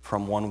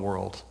from one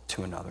world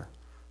to another,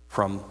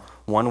 from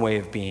one way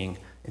of being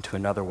into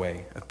another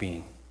way of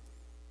being.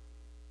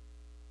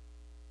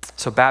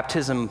 So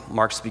baptism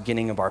marks the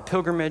beginning of our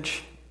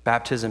pilgrimage.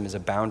 Baptism is a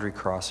boundary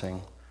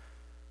crossing.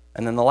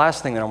 And then the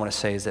last thing that I want to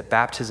say is that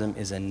baptism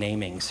is a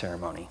naming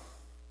ceremony.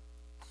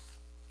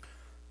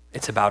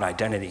 It's about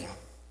identity.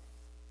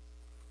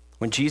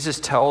 When Jesus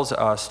tells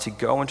us to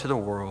go into the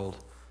world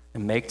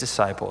and make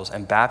disciples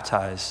and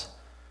baptize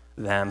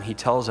them, he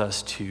tells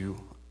us to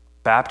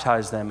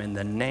baptize them in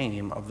the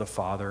name of the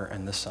Father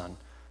and the Son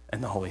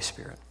and the Holy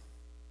Spirit.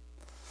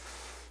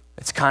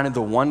 It's kind of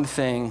the one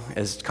thing,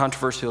 as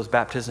controversial as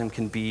baptism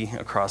can be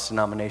across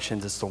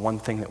denominations, it's the one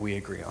thing that we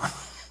agree on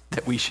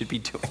that we should be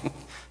doing,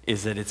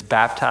 is that it's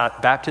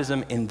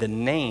baptism in the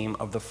name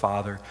of the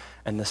Father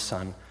and the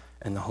Son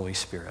and the Holy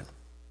Spirit.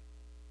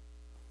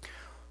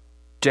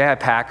 J.I.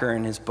 Packer,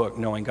 in his book,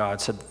 Knowing God,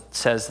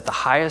 says that the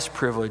highest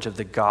privilege of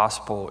the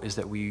gospel is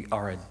that we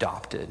are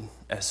adopted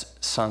as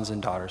sons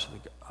and daughters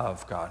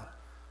of God.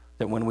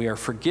 That when we are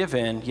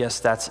forgiven, yes,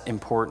 that's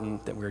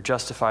important. That we are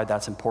justified,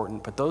 that's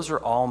important. But those are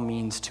all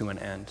means to an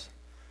end.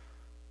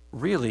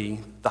 Really,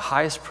 the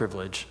highest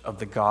privilege of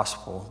the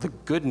gospel, the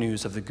good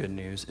news of the good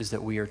news, is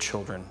that we are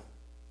children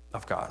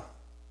of God.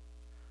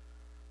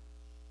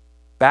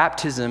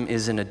 Baptism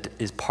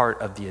is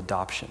part of the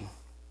adoption.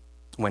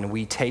 When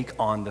we take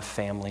on the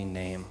family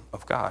name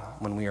of God,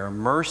 when we are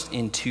immersed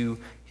into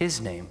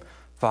his name,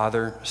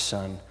 Father,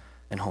 Son,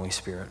 and Holy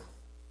Spirit.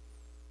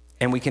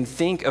 And we can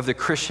think of the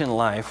Christian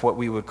life, what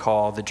we would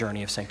call the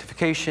journey of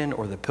sanctification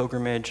or the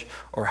pilgrimage,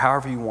 or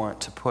however you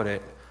want to put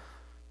it,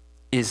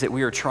 is that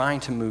we are trying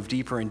to move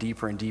deeper and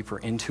deeper and deeper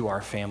into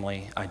our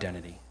family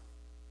identity.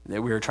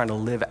 That we are trying to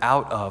live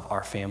out of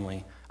our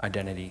family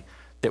identity.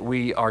 That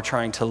we are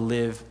trying to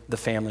live the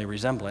family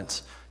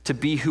resemblance, to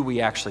be who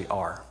we actually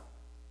are.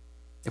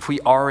 If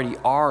we already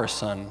are a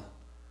son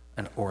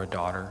or a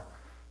daughter,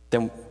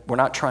 then we're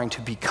not trying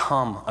to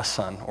become a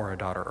son or a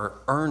daughter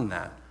or earn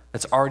that.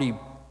 That's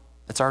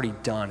It's already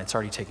done. It's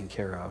already taken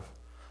care of.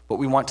 But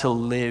we want to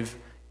live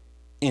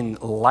in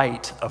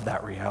light of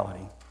that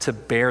reality, to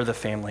bear the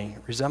family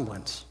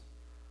resemblance.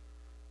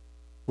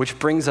 Which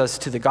brings us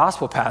to the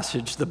gospel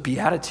passage, the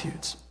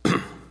Beatitudes.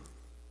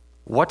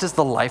 What does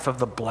the life of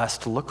the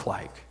blessed look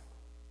like?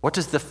 What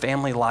does the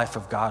family life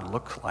of God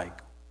look like?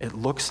 It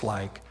looks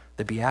like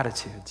the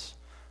Beatitudes,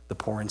 the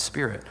poor in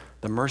spirit,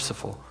 the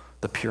merciful,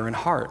 the pure in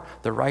heart,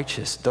 the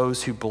righteous,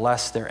 those who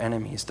bless their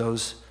enemies,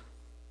 those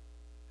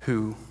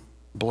who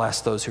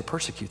bless those who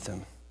persecute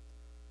them.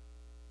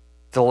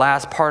 The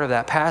last part of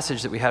that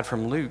passage that we had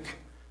from Luke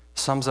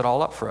sums it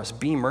all up for us.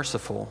 Be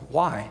merciful.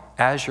 Why?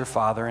 As your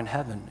Father in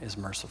heaven is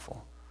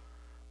merciful.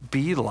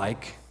 Be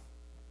like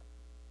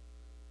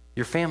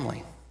your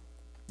family.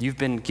 You've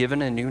been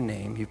given a new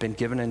name. You've been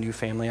given a new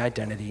family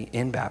identity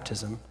in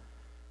baptism.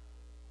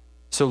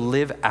 So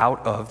live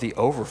out of the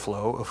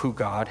overflow of who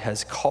God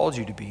has called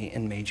you to be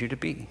and made you to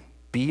be.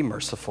 Be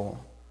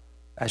merciful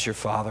as your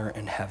Father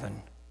in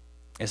heaven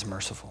is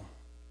merciful.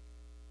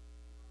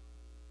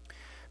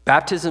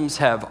 Baptisms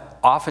have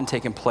often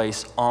taken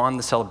place on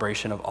the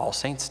celebration of All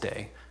Saints'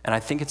 Day, and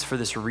I think it's for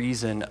this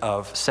reason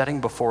of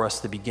setting before us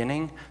the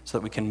beginning so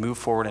that we can move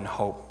forward in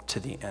hope to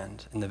the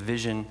end, and the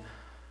vision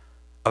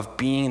of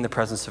being in the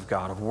presence of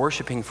God, of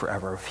worshiping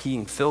forever, of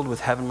being filled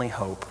with heavenly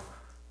hope,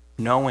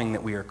 knowing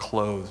that we are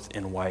clothed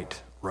in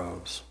white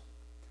robes.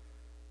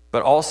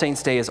 But All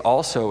Saints' Day is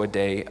also a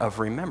day of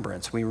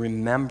remembrance. We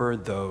remember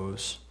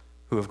those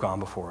who have gone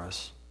before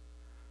us.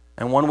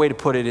 And one way to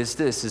put it is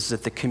this, is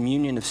that the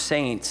communion of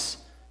saints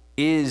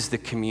is the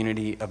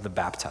community of the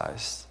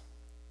baptized.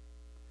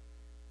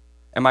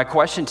 And my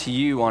question to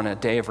you on a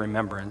day of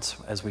remembrance,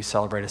 as we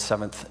celebrate a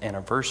 7th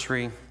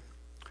anniversary,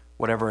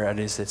 whatever it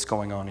is that's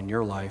going on in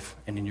your life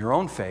and in your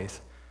own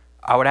faith,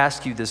 I would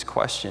ask you this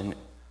question: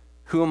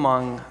 who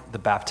among the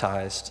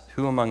baptized,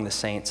 who among the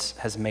saints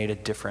has made a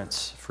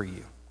difference for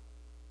you?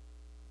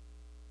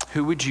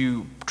 Who would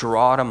you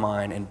draw to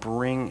mind and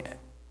bring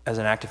as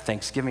an act of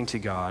thanksgiving to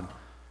God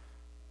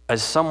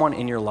as someone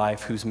in your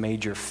life who's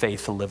made your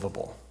faith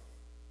livable?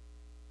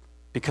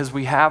 Because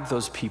we have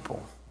those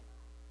people.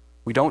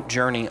 We don't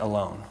journey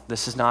alone.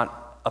 This is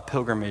not a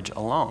pilgrimage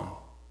alone.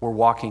 We're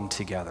walking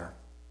together.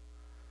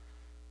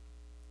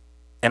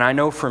 And I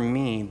know for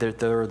me that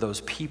there are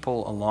those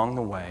people along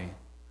the way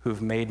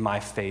who've made my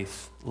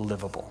faith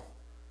livable,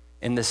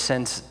 in the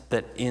sense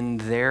that in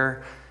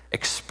their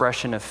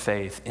expression of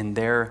faith, in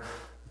their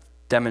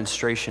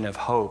demonstration of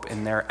hope,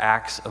 in their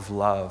acts of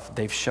love,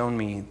 they've shown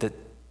me that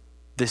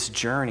this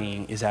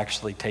journey is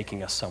actually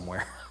taking us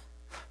somewhere.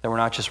 That we're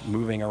not just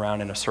moving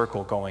around in a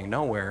circle going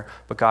nowhere,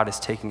 but God is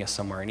taking us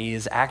somewhere, and he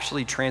is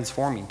actually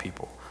transforming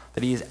people,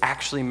 that he is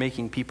actually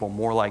making people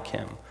more like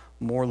him,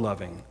 more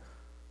loving.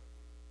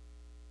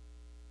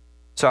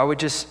 So I would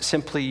just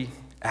simply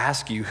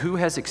ask you, who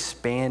has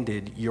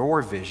expanded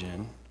your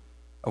vision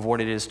of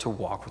what it is to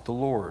walk with the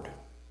Lord?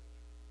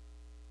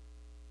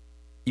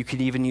 You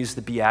could even use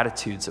the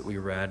Beatitudes that we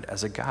read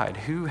as a guide.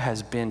 Who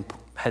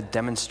had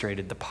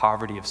demonstrated the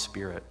poverty of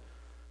spirit,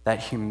 that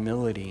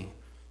humility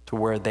to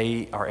where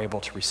they are able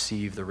to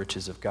receive the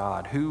riches of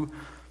God? Who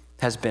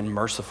has been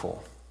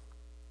merciful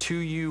to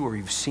you, or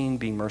you've seen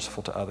being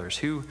merciful to others?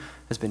 Who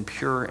has been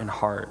pure in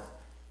heart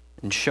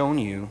and shown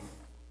you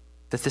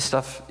that this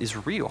stuff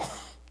is real,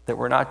 that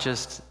we're not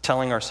just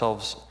telling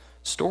ourselves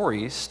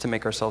stories to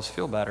make ourselves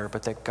feel better,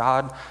 but that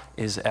God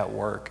is at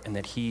work and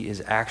that he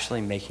is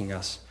actually making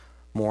us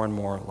more and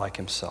more like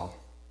himself?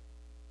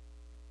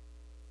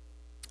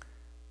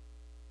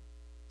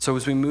 So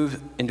as we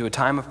move into a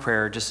time of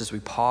prayer, just as we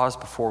pause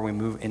before we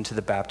move into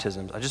the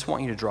baptisms, I just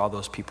want you to draw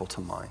those people to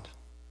mind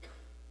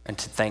and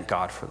to thank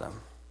God for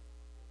them.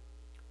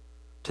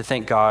 To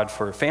thank God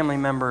for family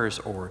members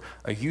or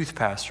a youth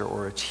pastor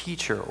or a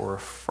teacher or a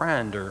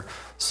friend or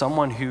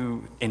someone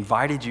who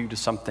invited you to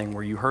something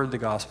where you heard the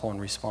gospel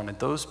and responded.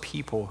 Those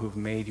people who've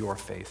made your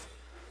faith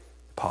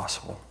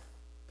possible.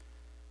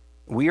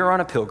 We are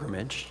on a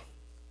pilgrimage,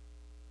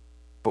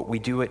 but we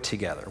do it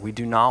together. We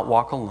do not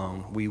walk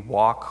alone. We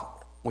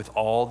walk with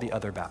all the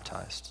other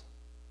baptized,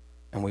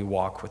 and we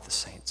walk with the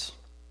saints.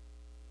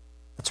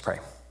 Let's pray.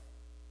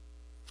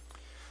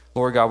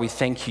 Lord God, we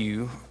thank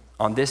you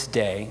on this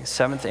day,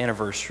 7th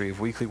anniversary of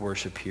weekly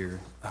worship here.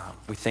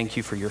 We thank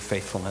you for your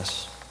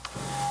faithfulness,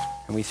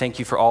 and we thank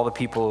you for all the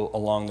people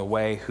along the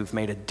way who've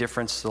made a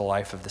difference to the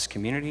life of this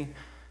community,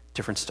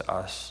 difference to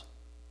us.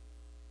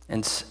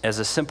 And as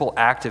a simple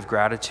act of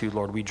gratitude,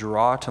 Lord, we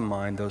draw to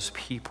mind those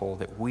people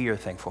that we are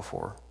thankful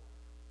for,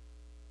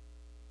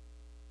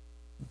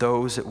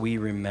 those that we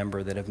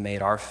remember that have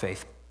made our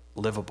faith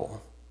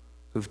livable,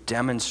 who've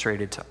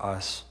demonstrated to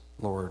us,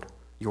 Lord,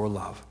 your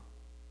love.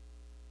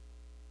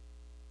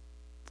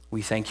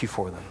 We thank you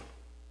for them.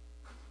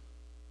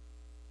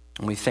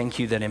 And we thank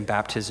you that in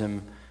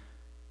baptism,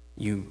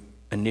 you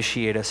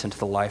initiate us into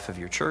the life of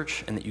your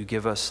church, and that you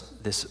give us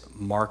this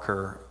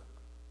marker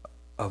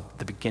of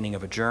the beginning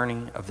of a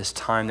journey, of this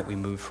time that we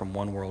move from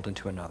one world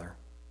into another.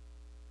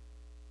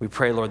 We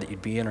pray, Lord, that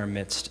you'd be in our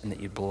midst and that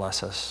you'd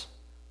bless us.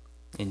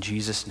 In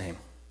Jesus' name,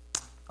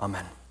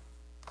 amen.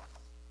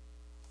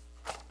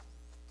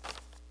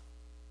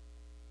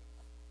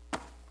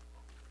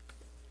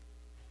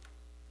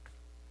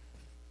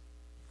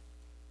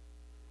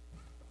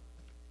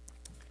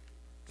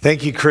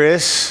 Thank you,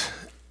 Chris.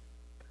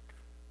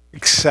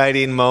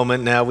 Exciting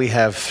moment. Now we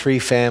have 3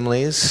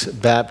 families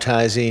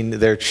baptizing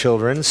their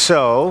children.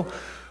 So,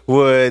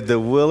 would the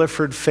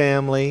Williford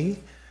family,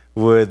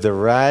 would the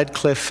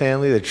Radcliffe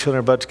family, the children are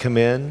about to come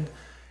in,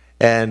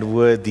 and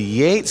would the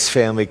Yates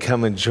family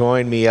come and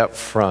join me up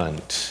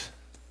front?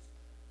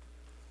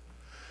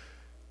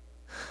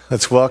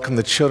 Let's welcome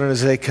the children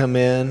as they come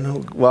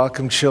in.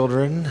 Welcome,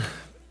 children.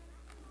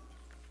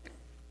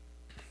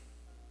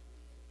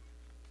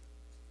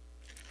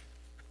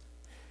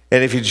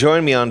 And if you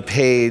join me on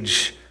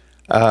page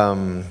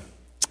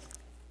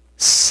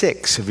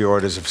 6 of your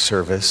orders of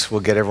service, we'll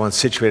get everyone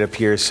situated up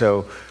here.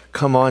 So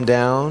come on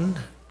down.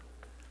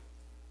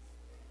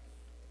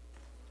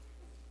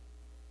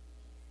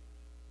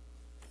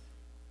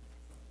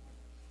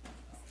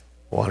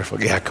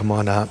 Wonderful. Yeah, come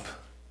on up.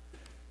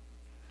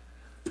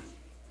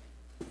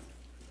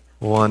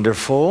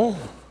 Wonderful.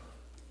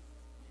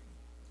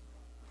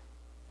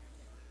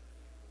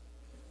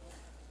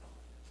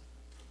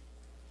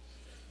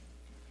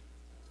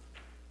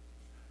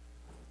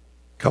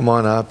 Come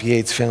on up.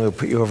 Yates family will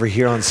put you over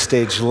here on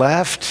stage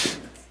left.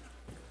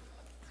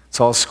 Let's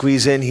all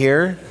squeeze in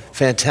here.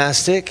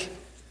 Fantastic.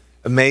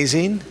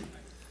 Amazing.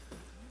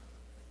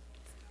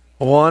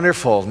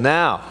 Wonderful.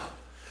 Now,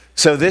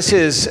 so this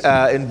is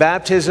in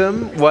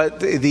baptism, what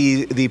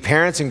the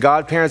parents and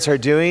godparents are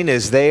doing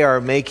is they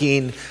are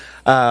making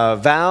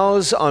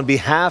vows on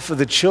behalf of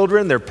the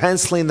children. They're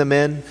penciling them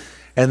in.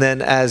 And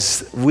then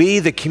as we,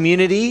 the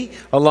community,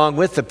 along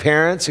with the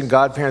parents and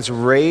godparents,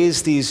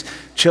 raise these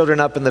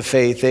children up in the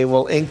faith, they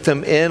will ink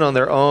them in on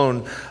their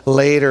own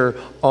later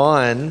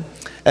on,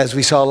 as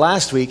we saw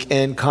last week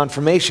in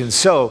confirmation.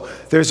 So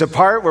there's a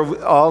part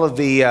where all of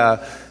the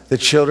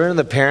children and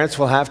the parents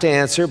will have to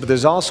answer, but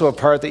there's also a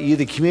part that you,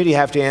 the community,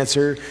 have to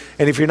answer.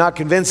 And if you're not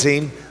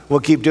convincing,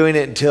 we'll keep doing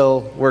it until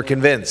we're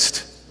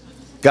convinced.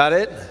 Got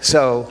it?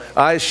 So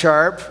eyes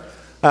sharp,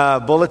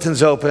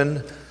 bulletins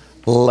open.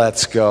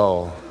 Let's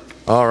go.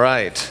 All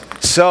right.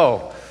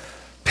 So,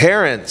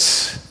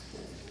 parents,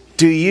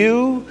 do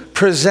you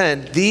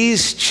present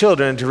these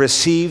children to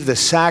receive the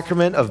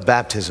sacrament of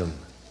baptism?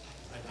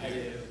 I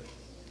do.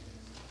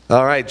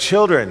 All right,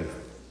 children.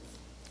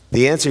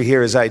 The answer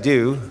here is I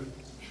do.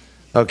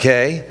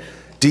 Okay.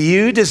 Do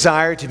you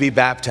desire to be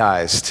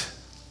baptized?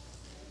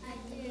 I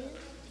do.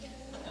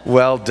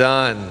 Well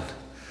done.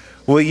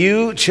 Will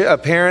you,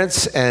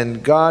 parents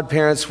and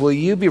godparents, will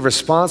you be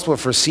responsible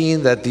for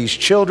seeing that these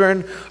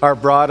children are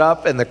brought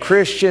up in the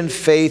Christian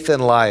faith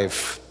and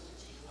life?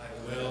 I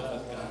will,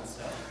 with God's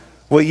help.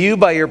 Will you,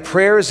 by your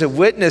prayers and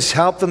witness,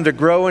 help them to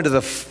grow into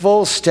the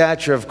full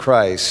stature of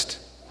Christ?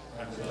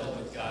 I will,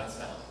 with God's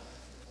help.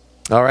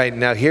 All right,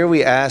 now here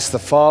we ask the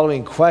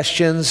following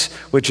questions,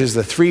 which is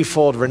the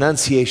threefold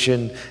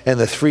renunciation and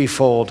the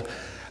threefold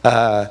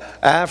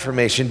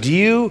affirmation. Do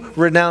you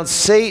renounce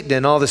Satan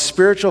and all the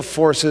spiritual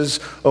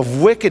forces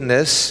of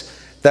wickedness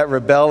that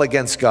rebel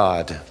against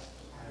God?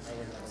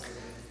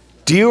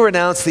 Do you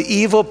renounce the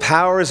evil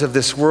powers of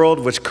this world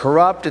which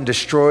corrupt and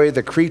destroy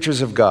the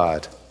creatures of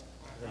God?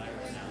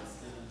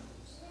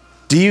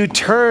 Do you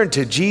turn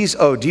to Jesus?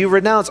 Do you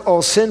renounce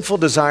all sinful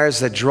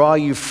desires that draw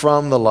you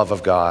from the love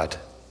of God?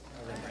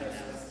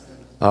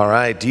 All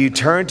right. Do you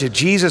turn to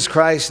Jesus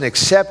Christ and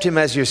accept him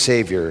as your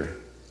Savior?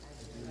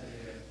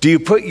 Do you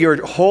put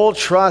your whole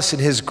trust in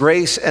his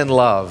grace and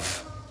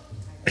love?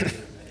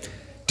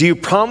 Do you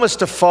promise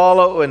to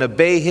follow and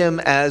obey him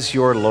as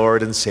your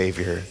Lord and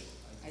Savior?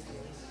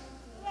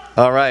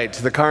 All right,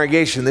 to the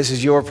congregation, this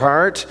is your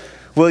part.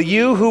 Will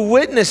you who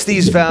witness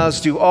these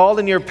vows do all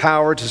in your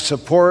power to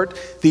support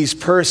these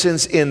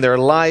persons in their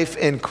life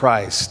in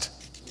Christ?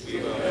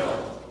 We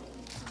will.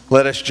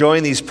 Let us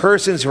join these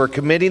persons who are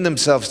committing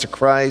themselves to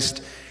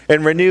Christ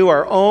and renew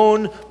our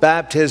own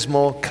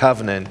baptismal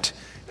covenant.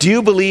 Do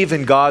you believe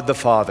in God the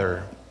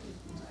Father?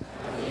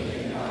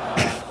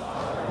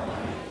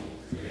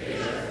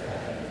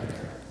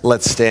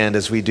 Let's stand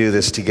as we do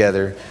this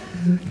together.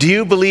 Do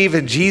you believe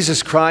in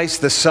Jesus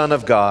Christ, the Son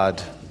of God?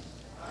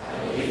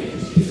 I believe in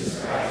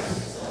Jesus Christ,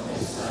 his only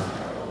Son,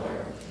 our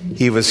Lord.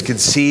 He was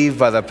conceived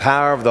by the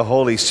power of the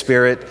Holy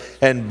Spirit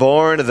and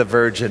born of the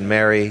Virgin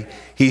Mary.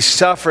 He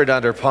suffered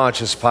under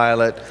Pontius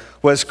Pilate,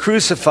 was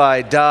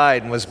crucified,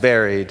 died, and was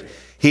buried.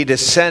 He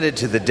descended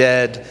to the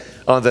dead.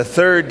 On the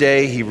third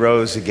day he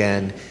rose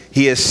again.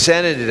 He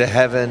ascended into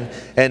heaven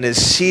and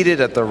is seated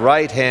at the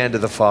right hand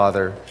of the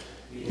Father.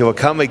 He will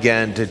come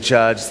again to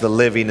judge the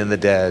living and the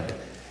dead.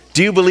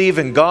 Do you believe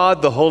in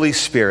God, the Holy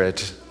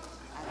Spirit?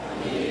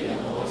 I believe in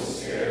the Holy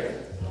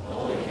Spirit, the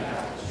Holy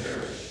Catholic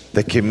Church,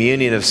 the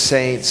communion of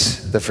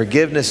saints, the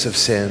forgiveness of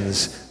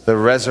sins, the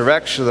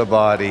resurrection of the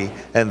body,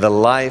 and the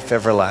life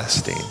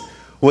everlasting.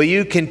 Will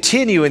you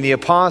continue in the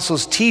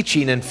apostles'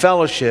 teaching and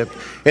fellowship,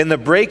 in the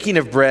breaking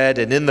of bread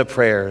and in the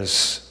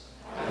prayers?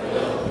 I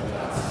will.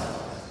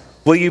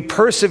 Will you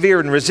persevere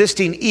in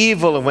resisting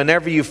evil, and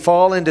whenever you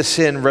fall into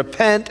sin,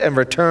 repent and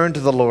return to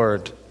the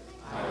Lord?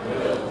 I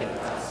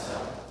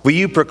will. Will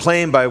you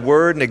proclaim by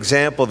word and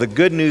example the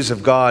good news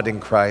of God in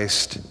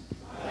Christ?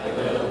 I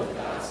will.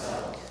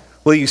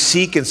 Will you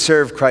seek and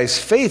serve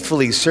Christ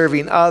faithfully,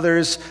 serving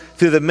others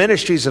through the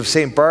ministries of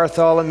St.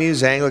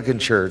 Bartholomew's Anglican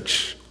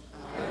Church?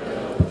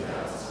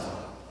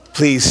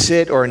 Please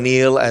sit or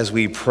kneel as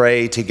we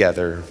pray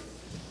together.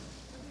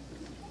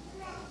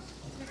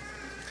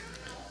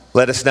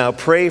 Let us now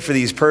pray for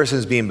these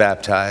persons being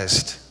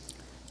baptized.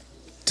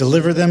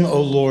 Deliver them,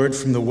 O Lord,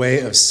 from the way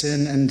of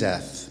sin and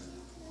death.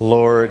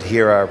 Lord,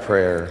 hear our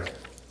prayer.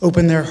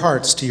 Open their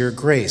hearts to your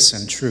grace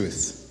and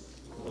truth.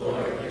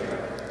 Lord, hear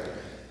our prayer.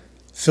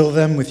 Fill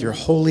them with your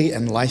holy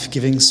and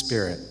life-giving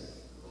Spirit.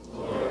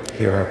 Lord,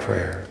 Hear our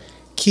prayer.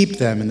 Keep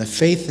them in the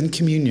faith and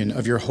communion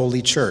of your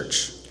holy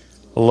church.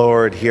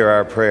 Lord, hear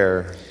our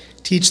prayer.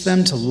 Teach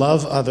them to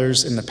love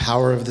others in the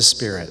power of the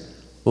Spirit.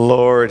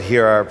 Lord,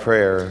 hear our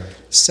prayer.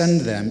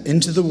 Send them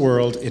into the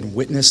world in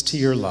witness to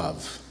your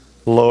love.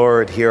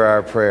 Lord, hear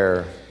our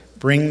prayer.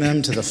 Bring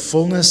them to the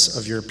fullness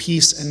of your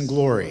peace and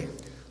glory.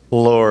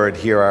 Lord,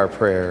 hear our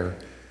prayer.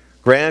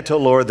 Grant, O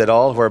Lord, that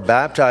all who are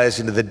baptized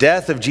into the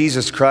death of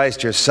Jesus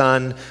Christ, your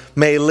Son,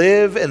 may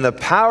live in the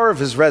power of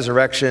his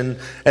resurrection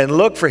and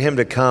look for him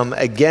to come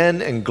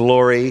again in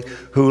glory,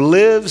 who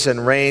lives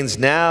and reigns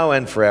now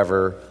and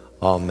forever.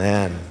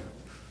 Amen.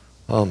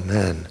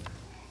 Amen.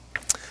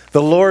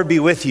 The Lord be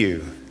with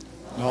you.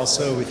 And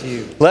also with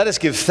you. Let us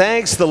give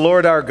thanks to the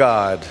Lord our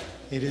God.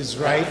 It is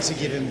right to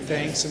give him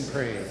thanks and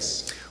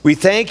praise. We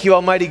thank you,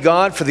 Almighty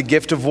God, for the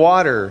gift of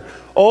water.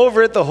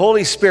 Over it, the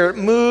Holy Spirit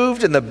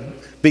moved in the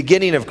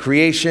beginning of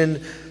creation.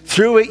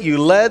 Through it, you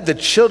led the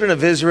children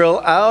of Israel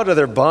out of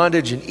their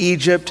bondage in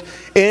Egypt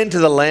into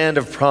the land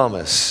of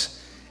promise.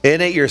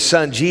 In it, your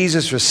Son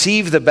Jesus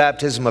received the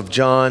baptism of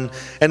John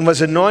and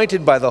was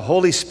anointed by the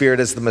Holy Spirit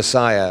as the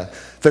Messiah,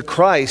 the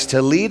Christ,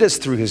 to lead us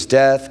through his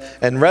death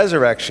and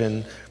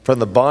resurrection from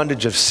the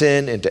bondage of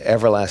sin into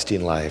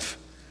everlasting life.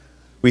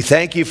 We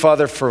thank you,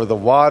 Father, for the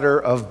water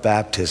of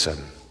baptism.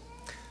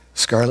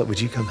 Scarlett, would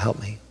you come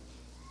help me?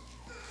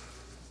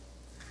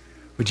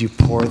 Would you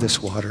pour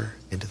this water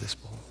into this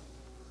bowl?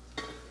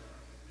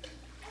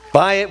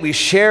 By it we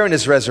share in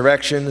his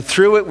resurrection.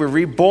 Through it we're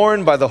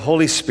reborn by the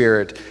Holy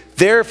Spirit.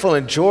 Therefore,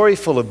 in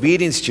joyful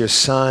obedience to your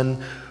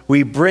Son,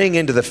 we bring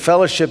into the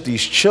fellowship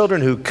these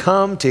children who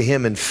come to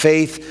him in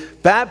faith,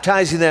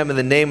 baptizing them in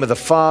the name of the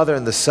Father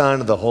and the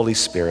Son and the Holy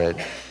Spirit.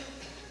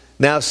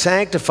 Now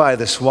sanctify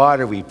this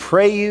water, we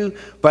pray you,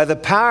 by the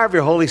power of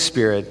your Holy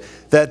Spirit,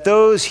 that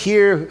those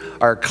here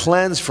are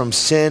cleansed from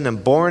sin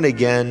and born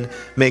again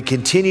may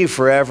continue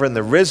forever in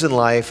the risen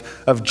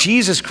life of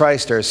Jesus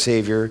Christ our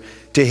Savior.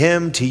 To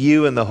him, to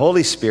you, and the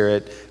Holy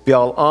Spirit be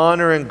all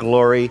honor and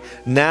glory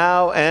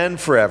now and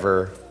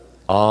forever.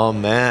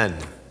 Amen.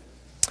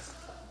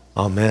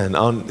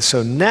 Amen.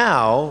 So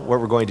now what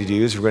we're going to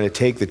do is we're going to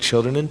take the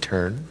children in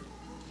turn.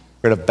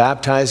 We're going to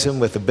baptize them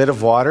with a bit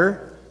of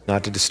water,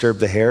 not to disturb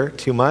the hair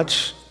too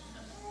much.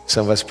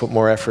 Some of us put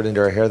more effort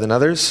into our hair than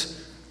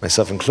others,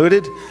 myself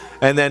included.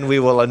 And then we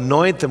will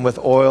anoint them with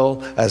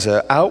oil as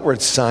an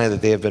outward sign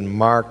that they have been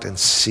marked and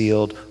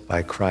sealed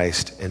by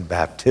Christ in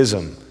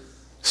baptism.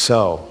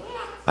 So,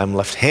 I'm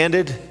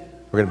left-handed.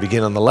 We're going to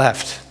begin on the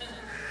left.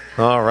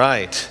 All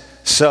right.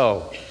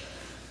 So,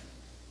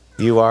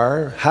 you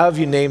are, how have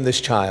you named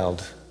this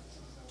child?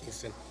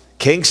 Kingston.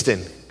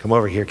 Kingston. Come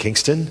over here,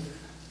 Kingston.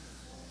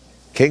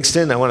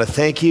 Kingston, I want to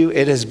thank you.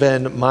 It has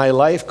been my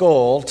life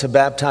goal to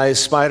baptize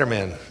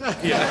Spider-Man.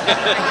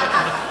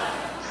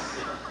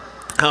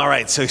 All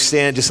right, so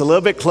stand just a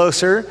little bit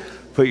closer.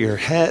 Put your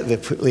head,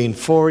 lean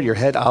forward, your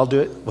head. I'll do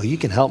it. Well, you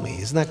can help me.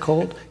 Isn't that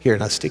cold? Here,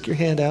 now stick your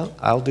hand out.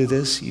 I'll do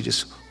this. You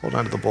just hold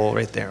on to the bowl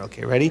right there.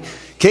 Okay, ready?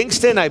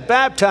 Kingston, I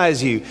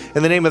baptize you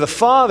in the name of the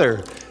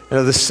Father and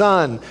of the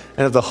Son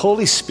and of the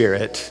Holy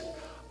Spirit.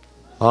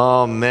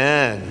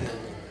 Amen.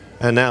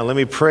 And now let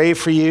me pray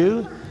for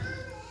you.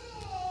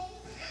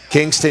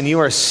 Kingston, you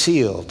are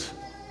sealed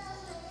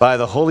by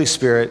the Holy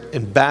Spirit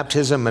in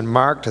baptism and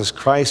marked as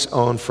Christ's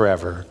own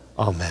forever.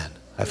 Amen.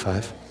 High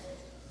five.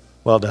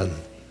 Well done.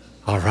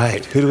 All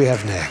right, who do we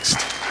have next?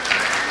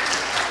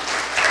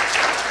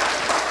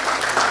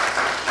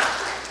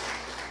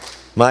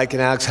 Mike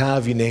and Alex, how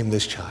have you named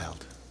this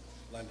child?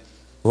 London.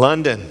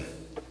 London.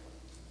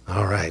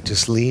 All right,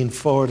 just lean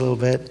forward a little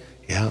bit.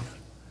 Yeah,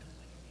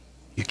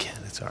 you can,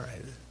 it's all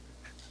right.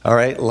 All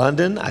right,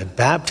 London, I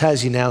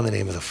baptize you now in the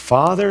name of the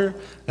Father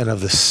and of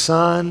the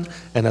Son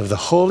and of the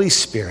Holy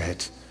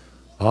Spirit.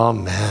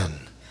 Amen.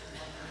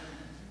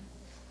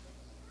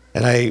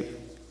 And I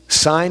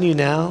sign you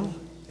now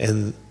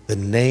in the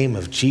name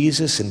of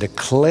Jesus and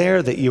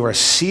declare that you are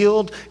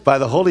sealed by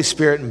the Holy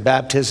Spirit in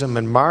baptism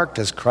and marked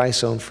as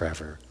Christ's own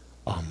forever.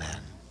 Amen.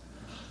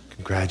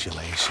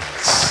 Congratulations.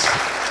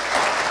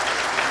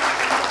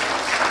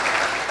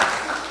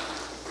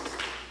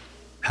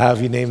 How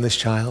have you named this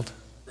child?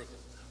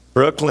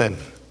 Brooklyn.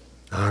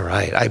 All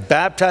right. I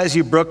baptize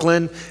you,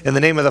 Brooklyn, in the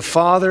name of the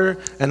Father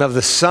and of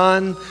the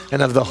Son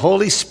and of the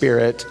Holy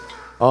Spirit.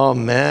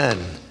 Amen.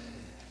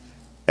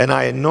 And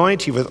I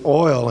anoint you with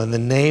oil in the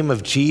name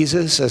of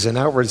Jesus as an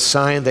outward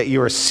sign that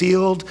you are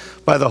sealed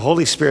by the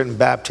Holy Spirit in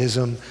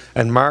baptism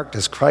and marked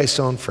as Christ's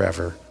own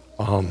forever.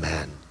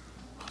 Amen.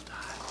 Well done.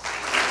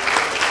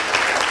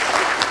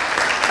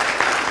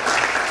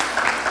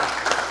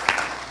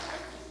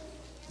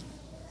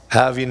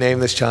 How have you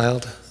named this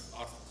child?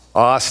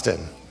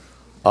 Austin.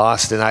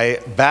 Austin, I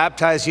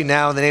baptize you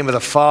now in the name of the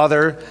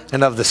Father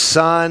and of the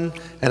Son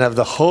and of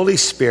the Holy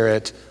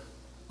Spirit.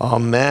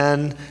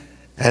 Amen.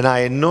 And I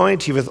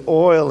anoint you with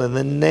oil in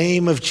the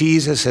name of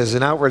Jesus as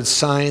an outward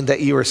sign that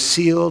you are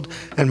sealed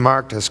and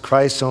marked as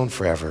Christ's own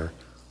forever.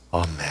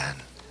 Amen.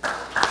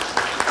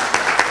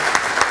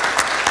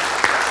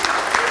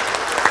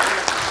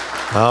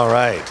 All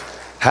right.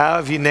 How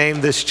have you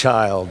named this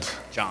child?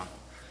 John.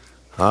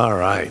 All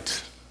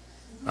right.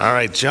 All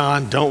right,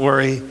 John, don't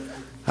worry.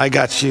 I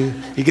got you.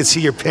 You can see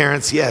your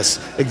parents.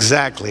 Yes,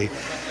 exactly.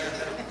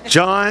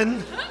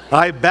 John,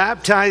 I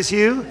baptize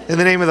you in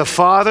the name of the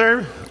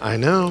Father, I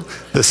know,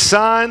 the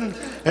Son,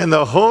 and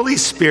the Holy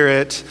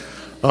Spirit.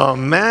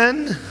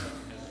 Amen.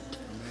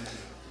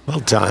 Well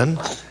done.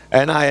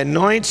 And I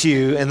anoint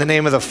you in the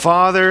name of the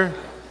Father,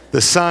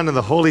 the Son, and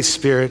the Holy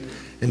Spirit,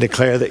 and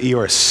declare that you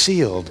are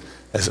sealed,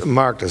 as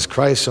marked as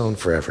Christ's own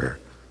forever.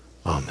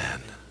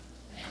 Amen.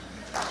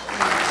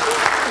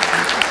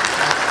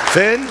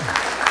 Finn,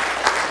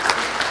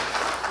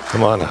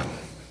 come on up.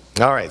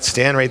 All right,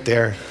 stand right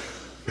there.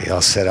 We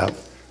all set up.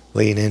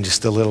 Lean in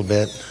just a little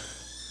bit.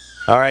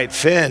 All right,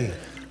 Finn,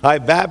 I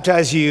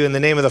baptize you in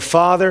the name of the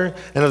Father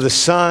and of the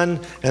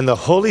Son and the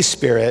Holy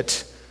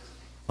Spirit.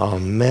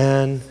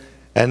 Amen.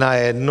 And I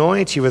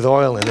anoint you with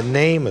oil in the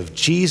name of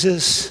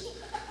Jesus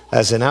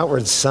as an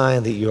outward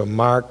sign that you are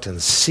marked and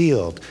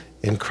sealed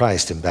in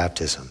Christ in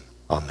baptism.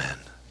 Amen.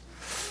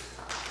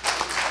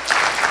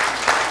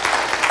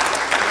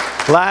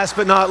 Last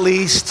but not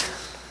least,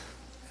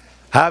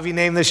 how have you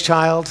named this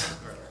child?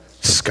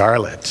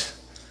 Scarlett.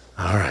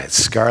 All right,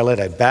 Scarlett,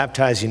 I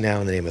baptize you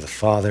now in the name of the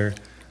Father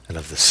and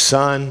of the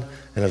Son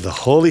and of the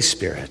Holy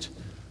Spirit.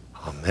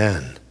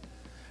 Amen.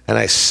 And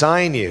I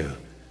sign you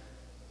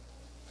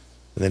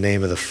in the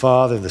name of the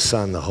Father, the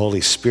Son, and the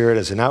Holy Spirit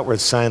as an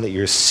outward sign that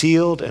you're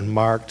sealed and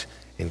marked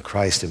in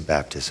Christ in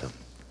baptism.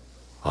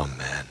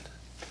 Amen.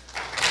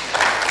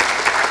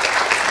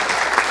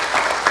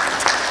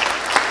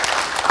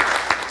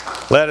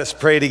 Let us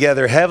pray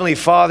together. Heavenly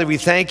Father, we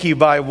thank you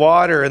by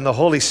water and the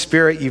Holy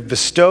Spirit you've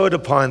bestowed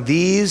upon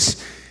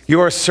these,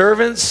 your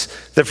servants,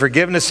 the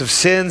forgiveness of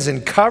sins,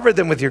 and cover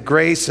them with your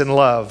grace and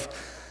love.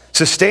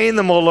 Sustain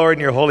them, O Lord,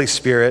 in your Holy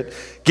Spirit.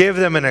 Give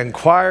them an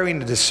inquiring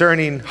and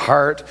discerning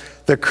heart,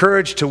 the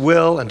courage to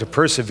will and to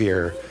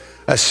persevere,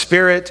 a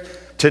spirit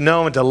to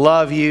know and to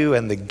love you,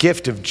 and the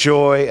gift of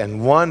joy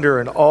and wonder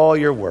in all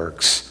your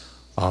works.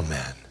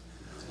 Amen.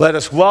 Let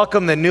us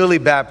welcome the newly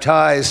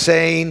baptized,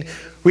 saying,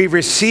 we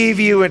receive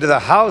you into the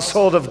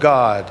household of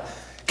God.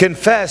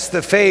 Confess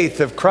the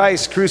faith of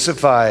Christ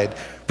crucified.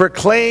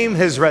 Proclaim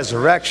his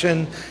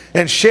resurrection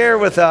and share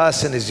with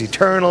us in his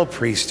eternal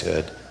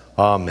priesthood.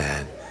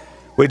 Amen.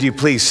 Would you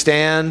please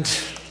stand?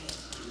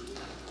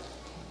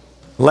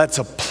 Let's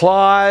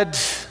applaud.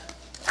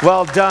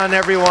 Well done,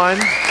 everyone.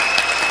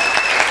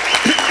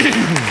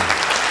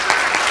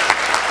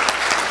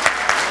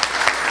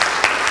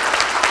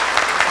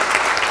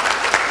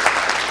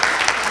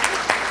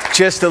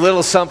 Just a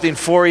little something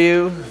for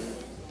you.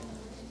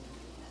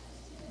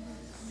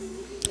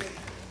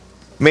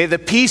 May the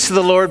peace of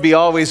the Lord be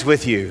always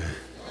with you.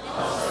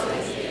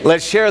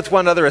 Let's share with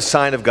one another a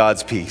sign of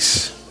God's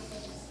peace.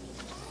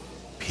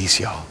 Peace,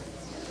 y'all.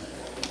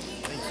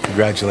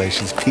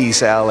 Congratulations.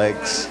 Peace,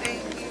 Alex.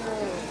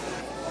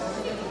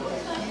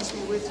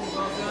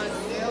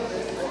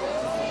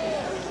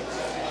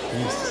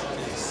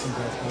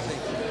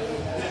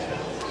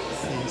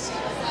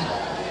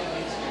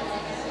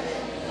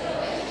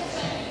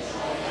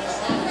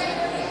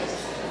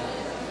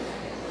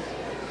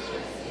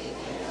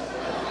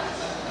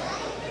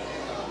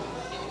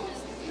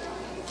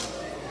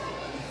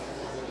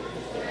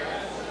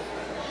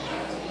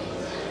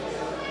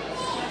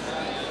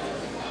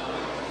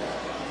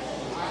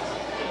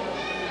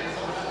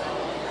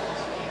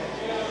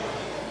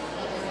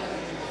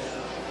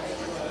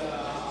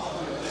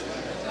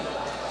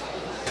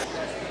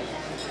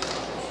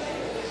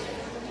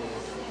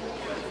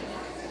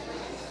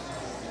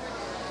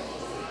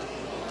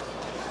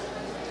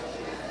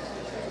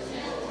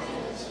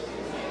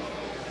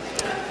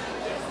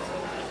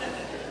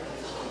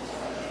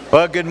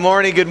 Well, good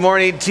morning, good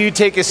morning. Do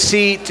take a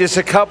seat. Just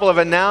a couple of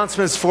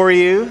announcements for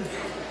you.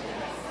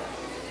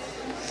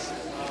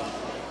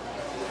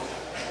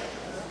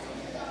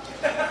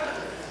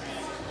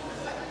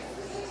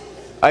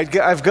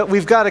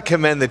 We've got to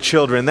commend the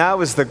children. That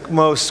was the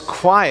most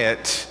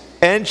quiet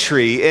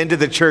entry into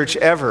the church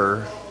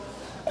ever.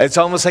 It's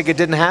almost like it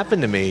didn't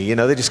happen to me. You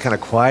know, they just kind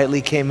of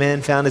quietly came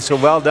in, found it. So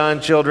well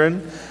done,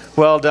 children.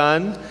 Well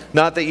done.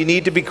 Not that you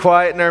need to be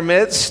quiet in our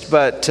midst,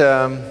 but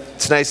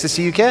it's nice to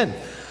see you can.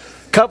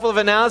 Couple of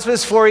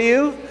announcements for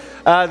you.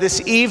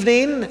 This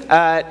evening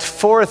at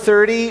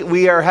 4:30,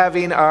 we are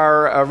having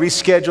our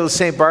rescheduled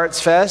St. Bart's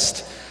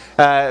Fest.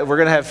 We're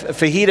going to have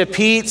fajita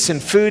Pete's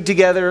and food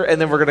together, and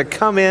then we're going to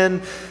come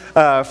in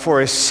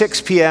for a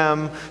 6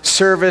 p.m.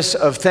 service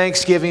of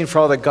thanksgiving for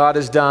all that God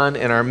has done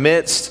in our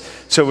midst.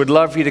 So we'd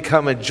love for you to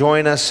come and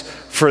join us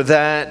for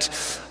that.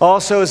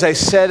 Also, as I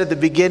said at the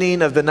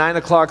beginning of the 9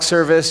 o'clock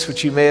service,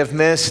 which you may have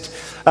missed,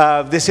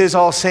 this is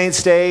All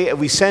Saints Day.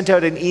 We sent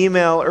out an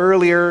email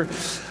earlier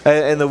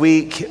in the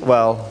week,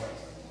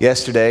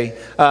 yesterday,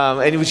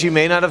 and which you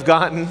may not have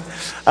gotten,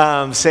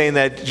 saying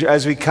that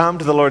as we come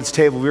to the Lord's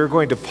table, we're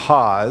going to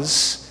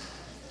pause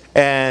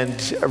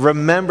and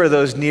remember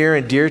those near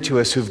and dear to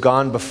us who've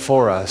gone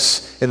before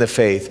us in the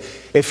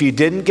faith. If you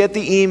didn't get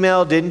the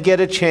email, didn't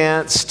get a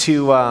chance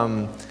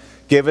to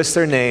give us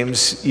their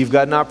names, you've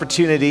got an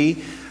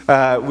opportunity.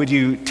 Would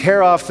you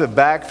tear off the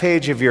back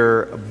page of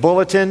your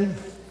bulletin,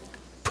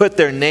 put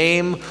their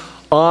name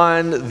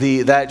on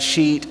that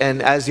sheet,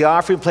 and as the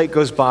offering plate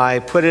goes by,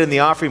 put it in the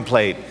offering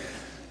plate.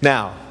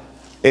 Now,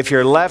 if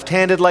you're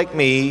left-handed like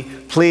me,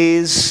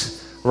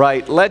 please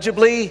write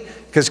legibly,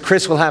 because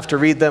Chris will have to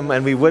read them,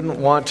 and we wouldn't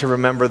want to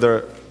remember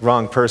the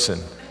wrong person.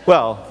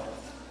 Well,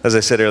 as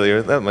I said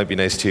earlier, that might be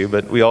nice too,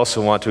 but we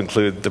also want to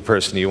include the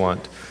person you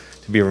want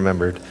to be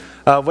remembered.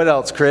 What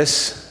else,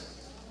 Chris?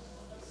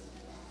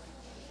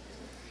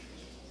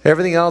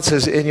 Everything else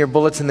is in your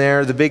bulletin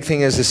there. The big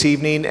thing is this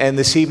evening, and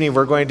this evening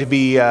we're going to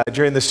be,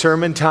 during the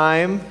sermon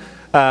time,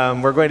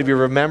 we're going to be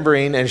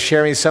remembering and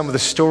sharing some of the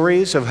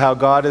stories of how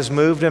God has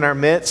moved in our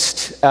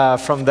midst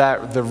from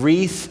the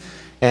wreath,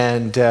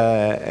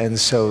 and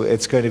so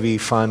it's going to be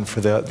fun for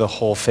the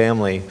whole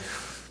family.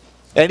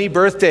 Any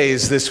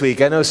birthdays this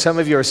week? I know some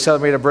of you are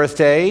celebrating a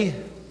birthday.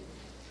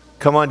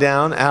 Come on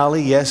down.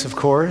 Allie, yes, of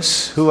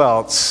course. Who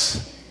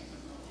else?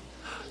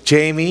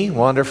 Jamie,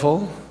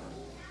 wonderful.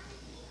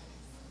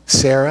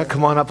 Sarah,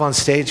 come on up on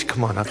stage.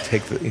 Come on up,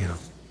 take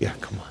yeah,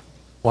 come on.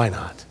 Why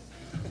not?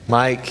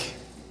 Mike,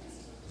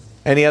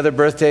 any other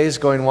birthdays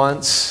going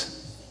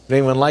once? Would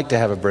anyone like to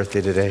have a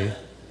birthday today?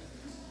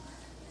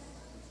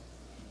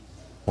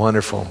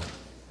 Wonderful.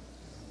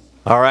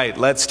 All right,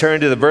 let's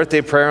turn to the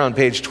birthday prayer on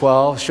page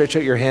 12. Stretch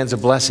out your hands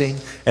of blessing,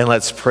 and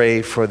let's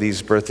pray for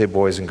these birthday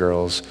boys and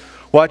girls.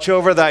 Watch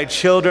over thy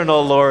children,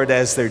 O Lord,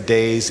 as their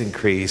days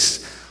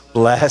increase.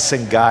 Bless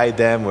and guide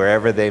them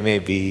wherever they may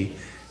be.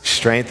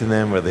 Strengthen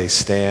them where they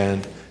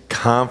stand.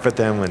 Comfort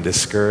them when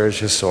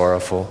discouraged or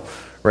sorrowful.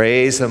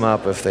 Raise them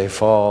up if they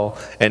fall.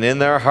 And in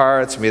their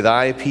hearts may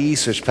thy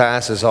peace, which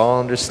passes all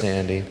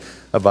understanding,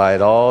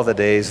 abide all the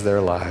days of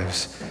their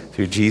lives.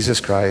 Through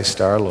Jesus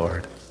Christ our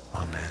Lord.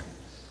 Amen.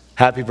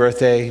 Happy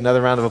birthday.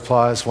 Another round of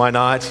applause. Why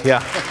not?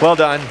 Yeah. Well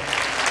done.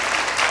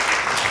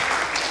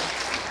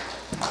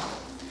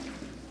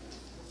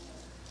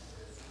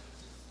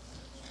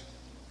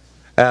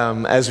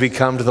 As we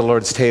come to the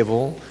Lord's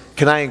table,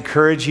 can I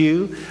encourage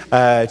you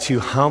to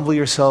humble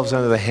yourselves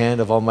under the hand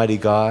of Almighty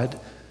God,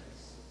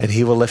 and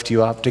He will lift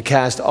you up, to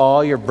cast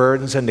all your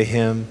burdens unto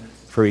Him,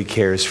 for He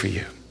cares for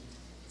you.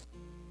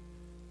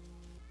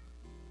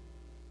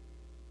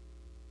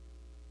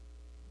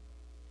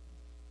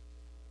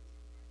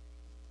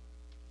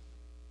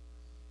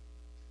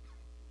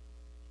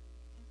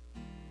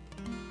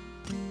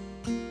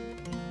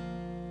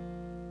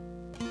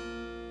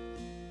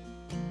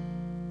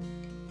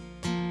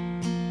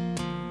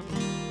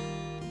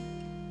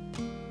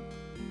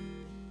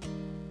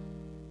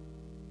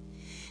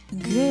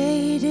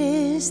 Great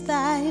is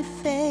thy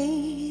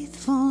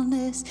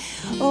faithfulness,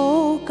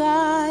 O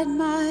God,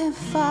 my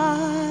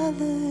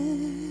Father.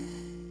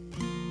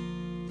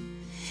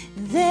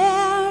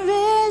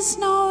 There is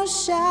no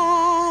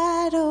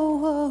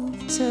shadow of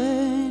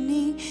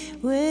turning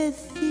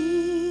with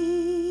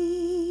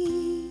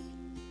thee.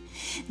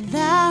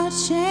 Thou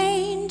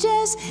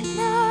changest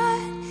not,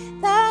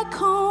 thy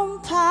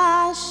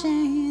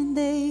compassion,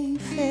 they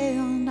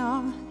fail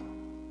not.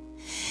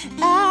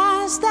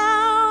 As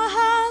thou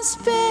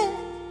hast been,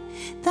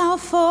 thou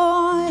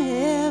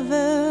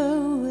forever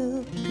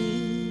wilt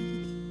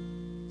be.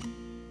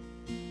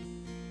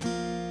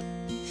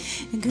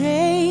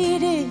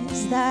 Great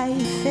is thy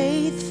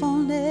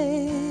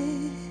faithfulness.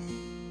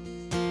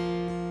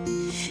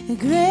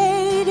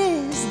 Great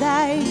is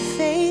thy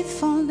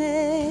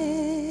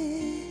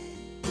faithfulness.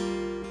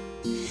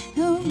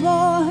 The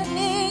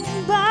morning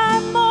by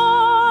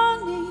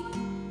morning,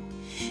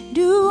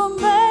 new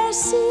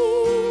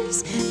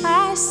mercies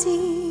I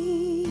see.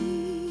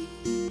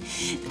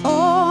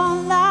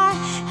 All I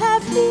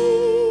have needed,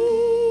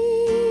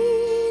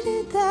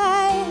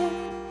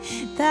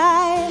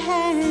 thy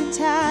hand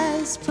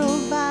has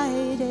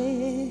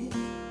provided.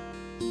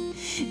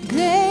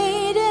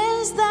 Great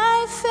is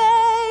thy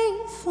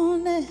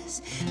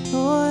faithfulness,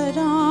 Lord,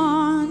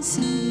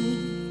 unto me.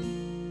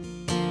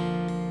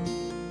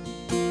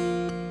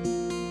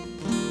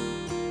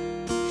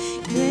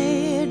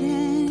 Great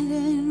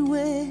and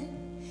with,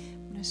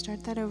 I'm going to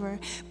start that over.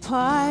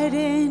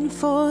 Pardon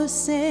for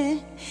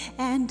sin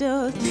and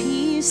a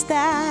peace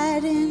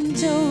that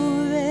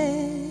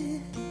endureth.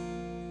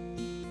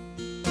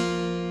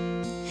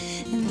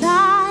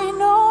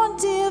 Thine own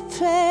dear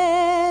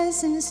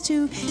presence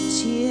to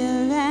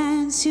cheer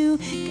and hand to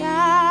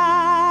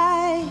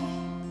guide,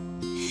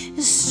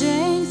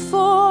 strength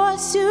for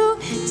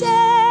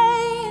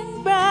today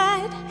and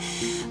bright,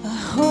 a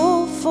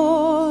hope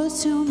for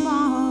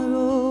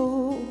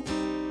tomorrow,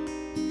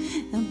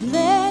 and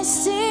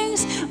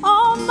blessings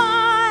all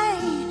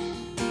mine,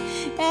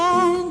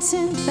 and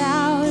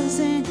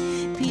 10,000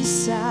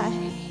 beside.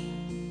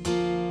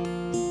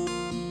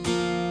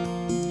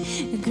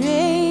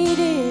 Great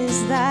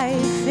is thy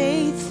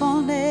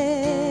faithfulness.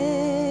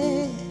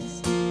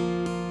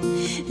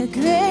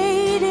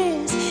 Great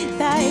is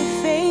thy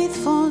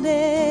faithfulness.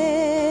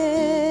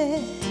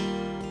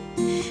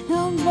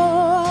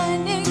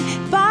 Morning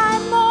by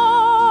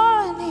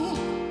morning,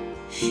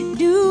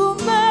 new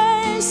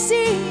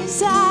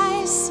mercies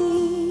I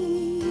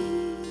see,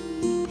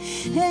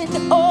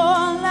 and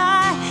all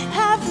I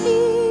have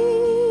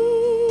needed,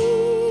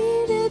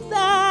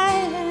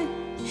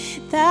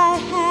 thy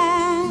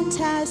hand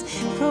has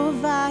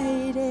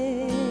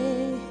provided.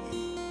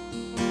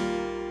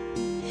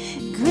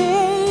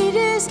 Great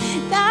is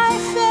thy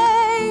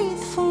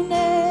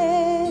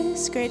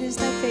faithfulness. Great is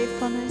thy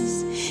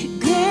faithfulness.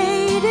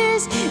 Great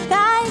is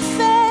thy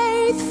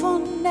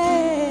faithfulness.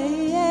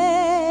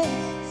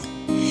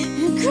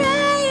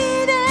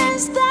 Great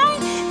is thy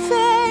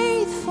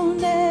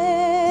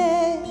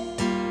faithfulness,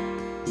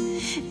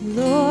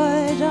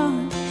 Lord,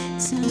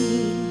 unto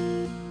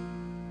me.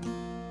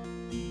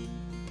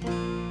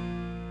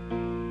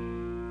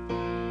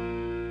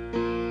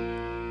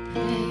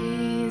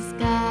 Praise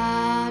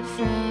God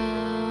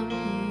from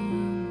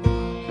whom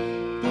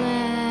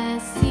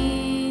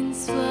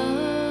blessings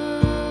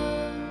flow.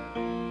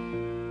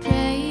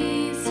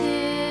 Praise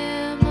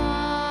Him,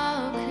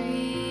 all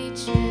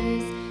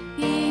creatures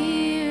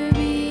here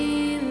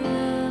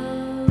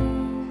below.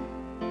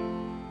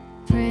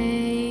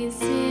 Praise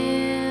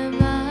Him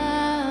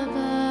above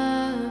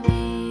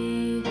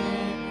the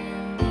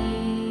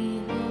heavenly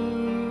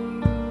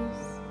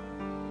hosts.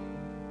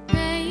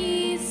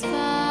 Praise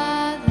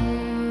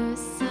Father,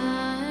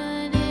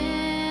 Son,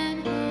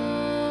 and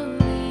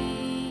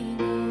Holy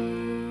Ghost.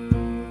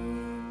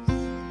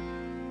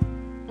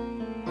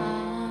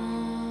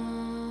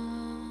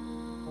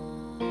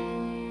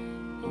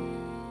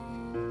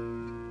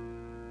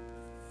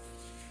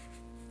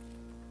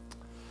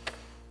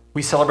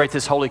 We celebrate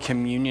this Holy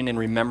Communion in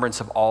remembrance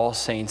of All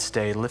Saints'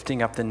 Day,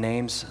 lifting up the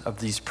names of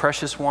these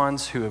precious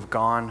ones who have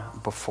gone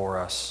before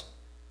us.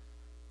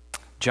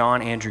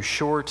 John Andrew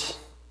Short,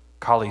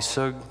 Kali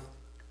Sug,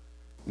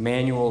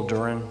 Manuel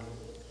Duran,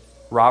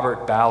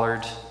 Robert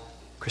Ballard,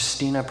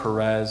 Christina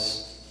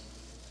Perez,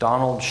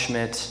 Donald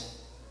Schmidt,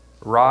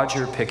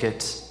 Roger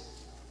Pickett,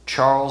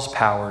 Charles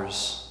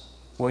Powers,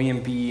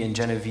 William B. and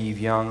Genevieve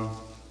Young,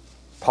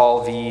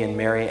 Paul V. and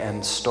Mary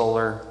M.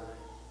 Stoller,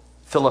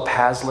 Philip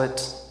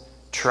Hazlitt,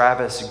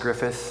 Travis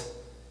Griffith,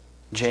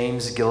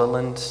 James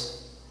Gilliland,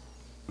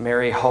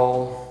 Mary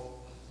Hull,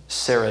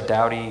 Sarah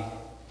Dowdy,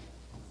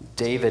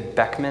 David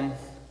Beckman,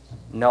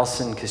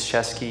 Nelson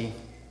Kiszewski,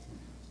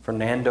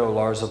 Fernando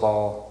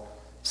Larzabal,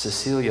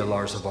 Cecilia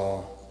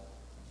Larzabal,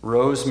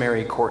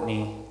 Rosemary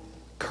Courtney,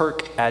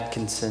 Kirk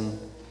Atkinson,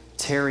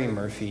 Terry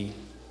Murphy,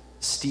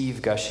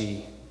 Steve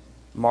Gushy,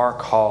 Mark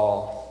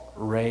Hall,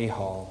 Ray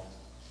Hall,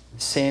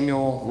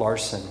 Samuel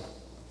Larson,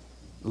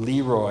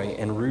 Leroy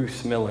and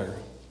Ruth Miller,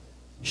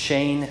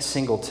 Shane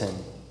Singleton,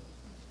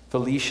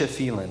 Felicia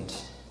Feeland,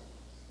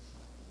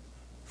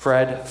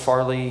 Fred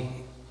Farley,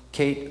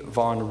 Kate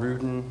Von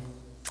Ruden,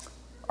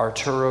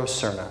 Arturo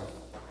Cerna,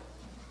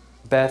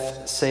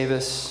 Beth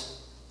Savis,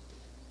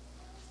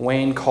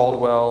 Wayne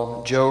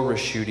Caldwell, Joe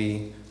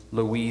Raschuti,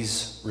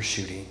 Louise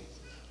Raschuti,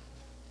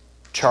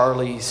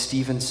 Charlie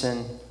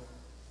Stevenson,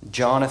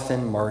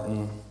 Jonathan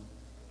Martin,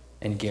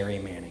 and Gary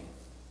Manning.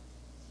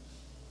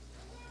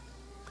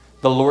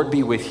 The Lord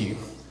be with you.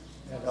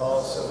 And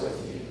also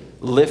with you.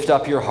 Lift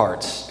up your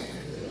hearts.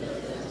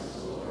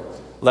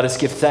 Let us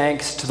give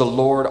thanks to the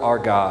Lord our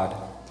God.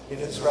 It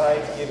is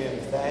right to give him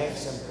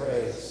thanks and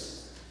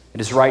praise.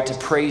 It is right to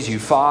praise you,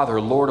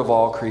 Father, Lord of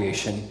all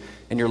creation.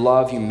 In your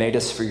love you made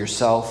us for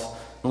yourself.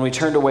 When we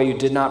turned away, you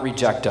did not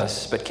reject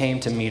us, but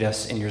came to meet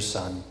us in your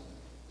Son.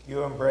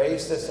 You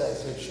embraced us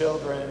as your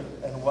children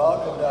and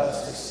welcomed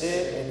us to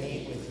sit and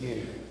eat with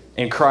you.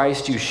 In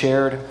Christ you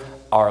shared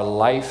our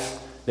life,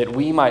 that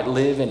we might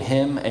live in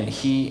him and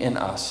he in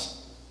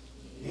us.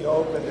 He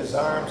opened his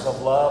arms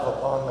of love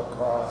upon the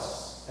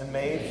cross and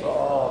made for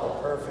all the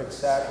perfect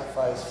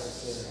sacrifice for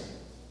sin.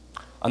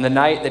 On the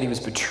night that he was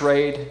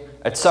betrayed,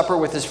 at supper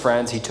with his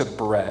friends, he took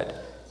bread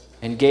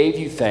and gave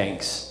you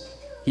thanks.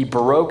 He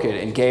broke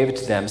it and gave it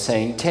to them,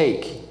 saying,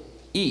 "Take,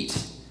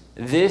 eat.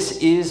 This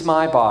is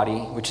my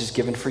body, which is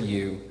given for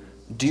you.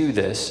 Do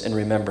this in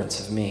remembrance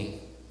of me."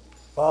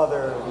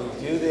 Father, we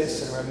do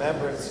this in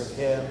remembrance of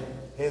him.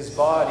 His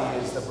body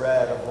is the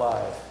bread of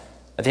life.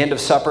 At the end of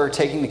supper,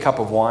 taking the cup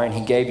of wine,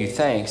 he gave you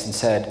thanks and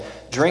said,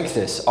 "Drink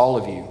this, all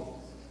of you.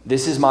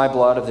 This is my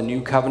blood of the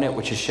new covenant,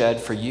 which is shed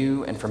for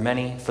you and for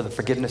many for the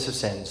forgiveness of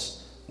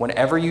sins.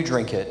 Whenever you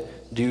drink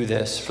it, do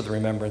this for the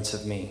remembrance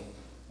of me."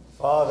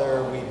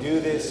 Father, we do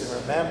this in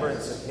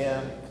remembrance of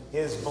him.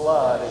 His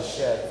blood is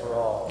shed for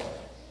all.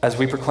 As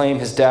we proclaim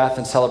his death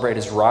and celebrate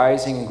his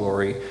rising in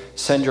glory,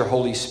 send your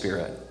Holy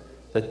Spirit,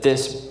 that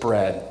this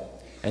bread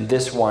and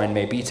this wine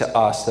may be to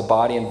us the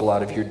body and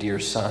blood of your dear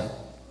Son.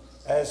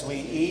 As we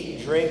eat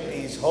and drink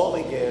these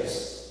holy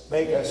gifts,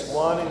 make us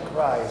one in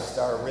Christ,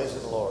 our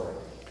risen Lord.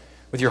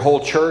 With your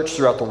whole church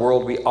throughout the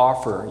world, we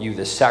offer you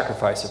this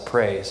sacrifice of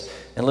praise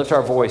and lift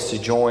our voice to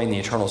join the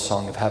eternal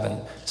song of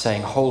heaven,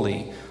 saying,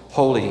 Holy,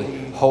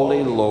 holy,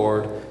 holy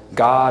Lord,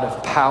 God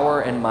of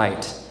power and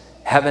might,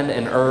 heaven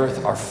and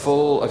earth are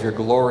full of your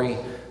glory.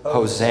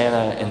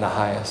 Hosanna in the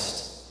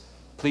highest.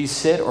 Please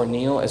sit or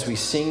kneel as we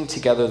sing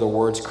together the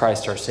words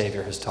Christ our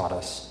Savior has taught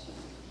us.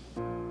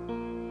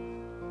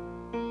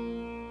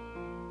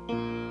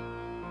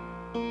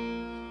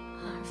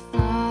 Our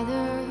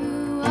Father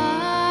who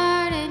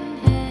art in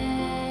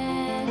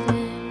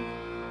heaven,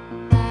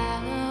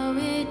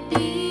 hallowed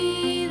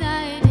be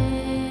thy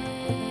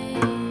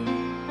name.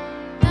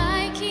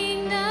 Thy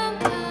kingdom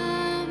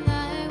come,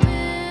 thy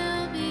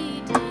will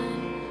be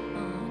done,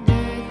 on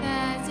earth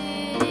as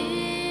it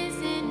is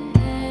in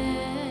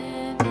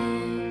heaven.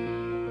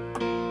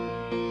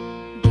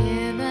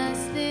 Give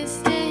us this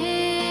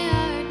day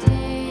our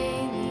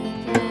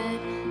daily bread,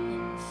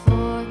 and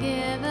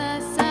forgive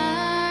us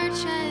our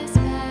trespasses,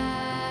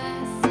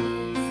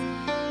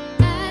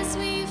 as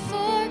we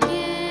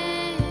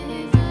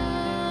forgive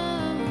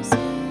those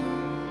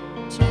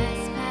who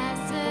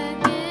trespass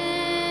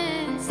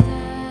against us.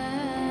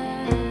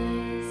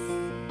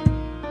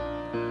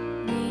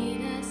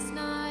 Lead us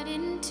not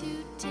into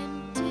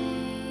temptation,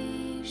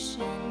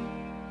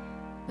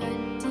 but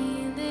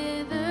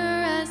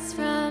deliver us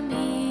from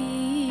evil.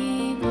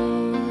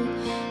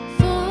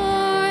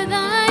 For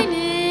thine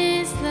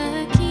is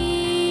the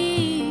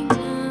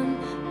kingdom,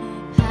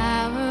 the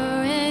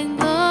power and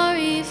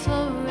glory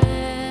forever.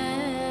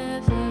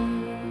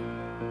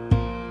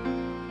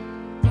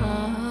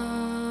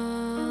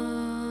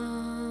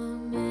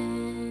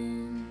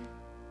 Amen.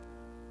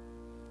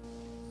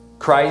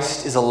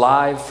 Christ is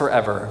alive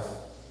forever.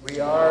 We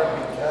are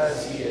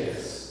because he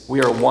is.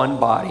 We are one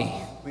body.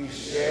 We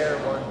share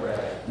one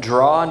bread.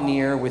 Draw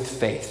near with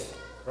faith.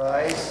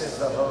 Christ is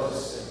the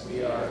host, and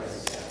we are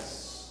his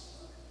guests.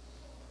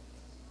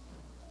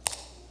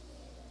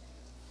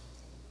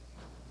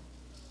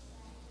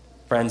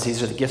 Friends,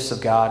 these are the gifts of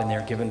God, and they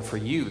are given for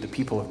you, the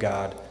people of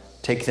God.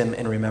 Take them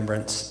in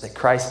remembrance that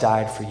Christ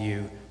died for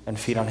you, and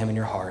feed on him in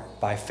your heart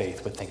by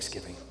faith with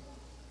thanksgiving.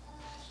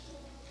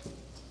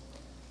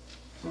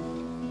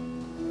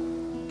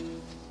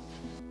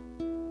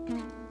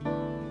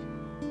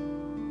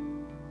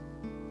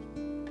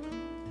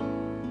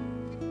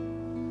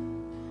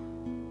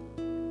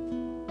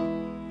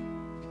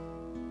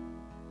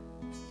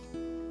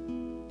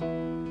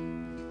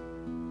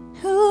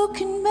 Who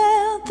can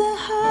melt the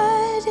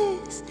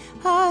hardest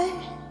heart?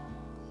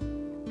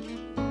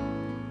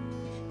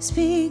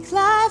 Speak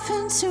life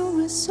into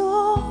my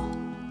soul.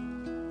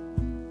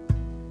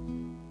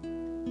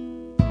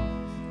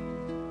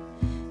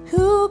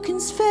 Who can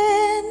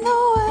spin the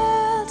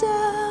world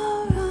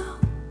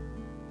around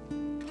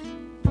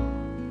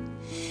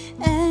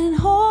and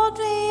hold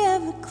me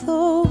ever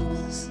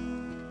close?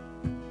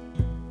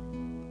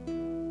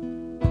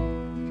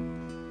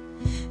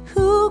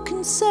 Who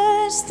can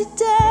search the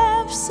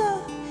depths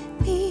of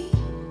me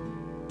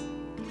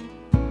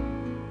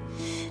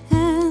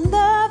and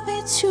love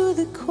me to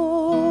the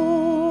core?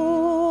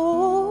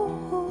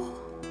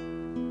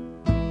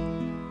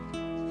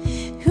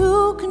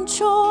 Who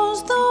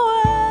controls the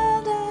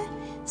world I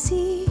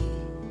see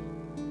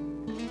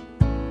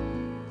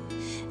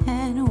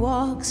and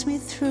walks me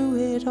through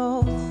it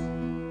all?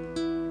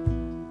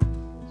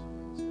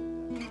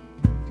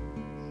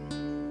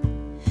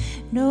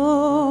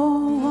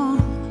 No one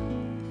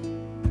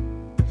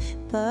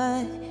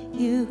but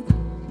you.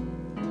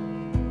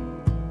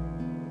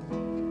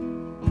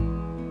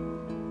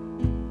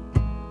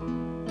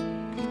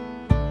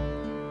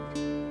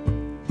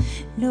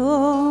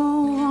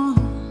 No one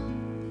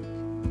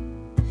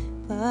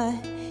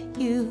but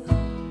you.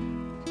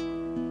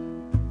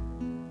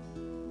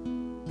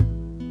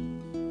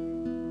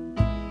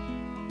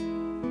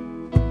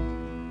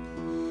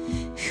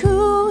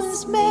 Who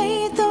has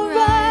made the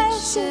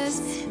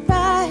righteous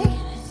right?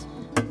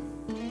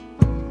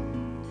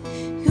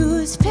 Who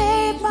has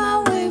paved my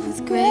way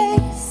with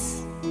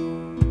grace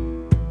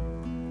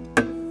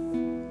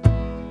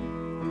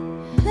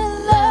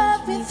and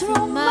loved me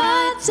through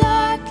my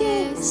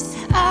darkest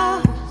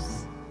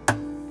hours,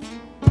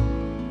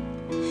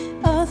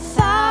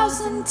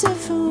 1,000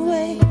 different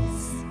ways.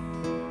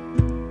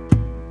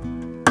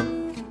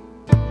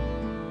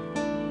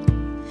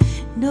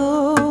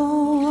 No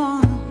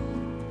one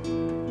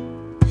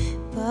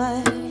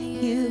but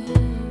you.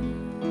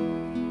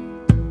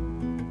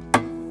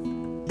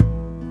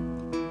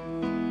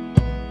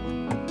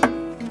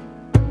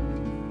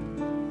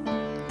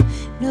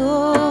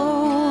 No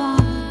one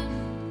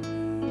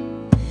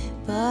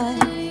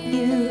but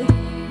you.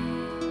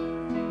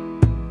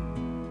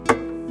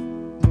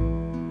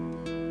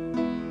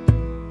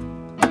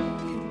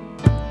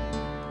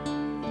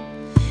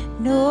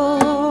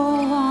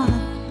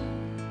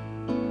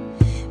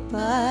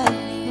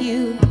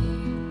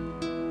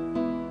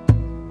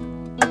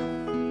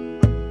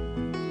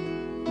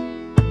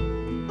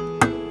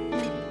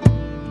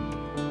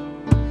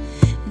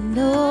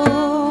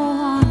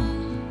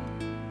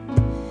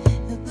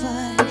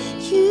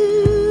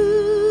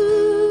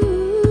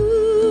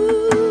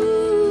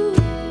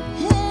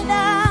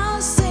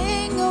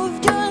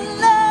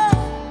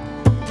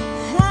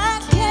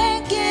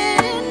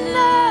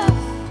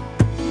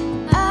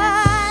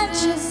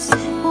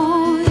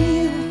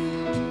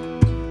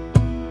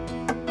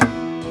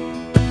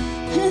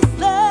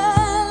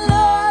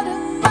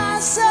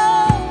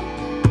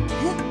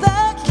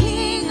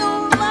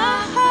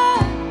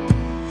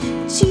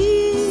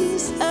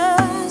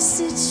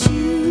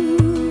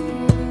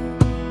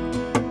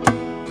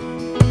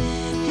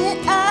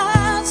 and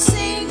I'll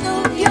sing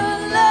of your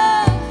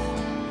love,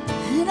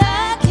 and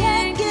I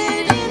can't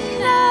get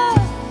enough.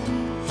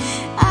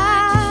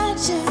 I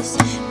just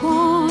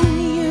want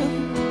you.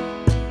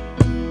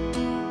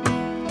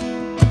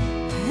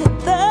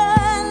 The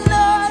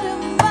Lord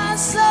of my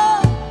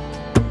soul,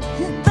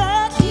 the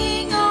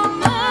King of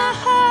my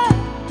heart,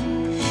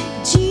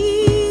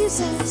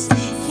 Jesus,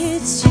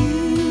 it's you.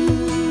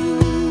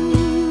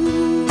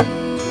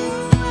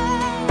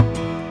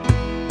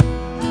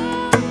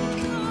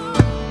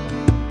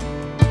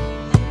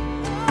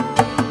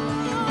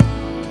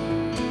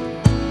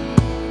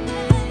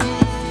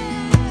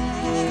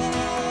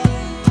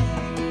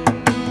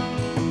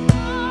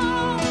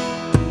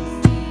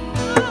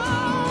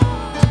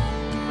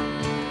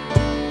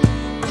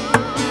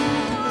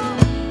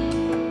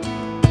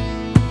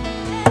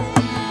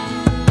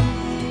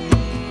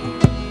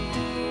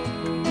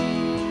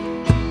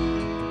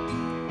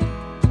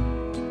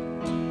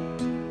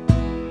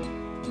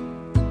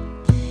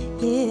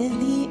 Yeah,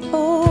 the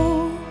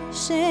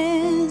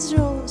oceans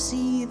roll,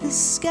 see the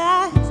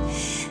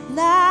skies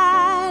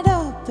light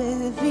up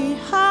every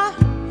heart.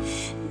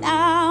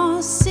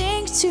 Now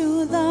sing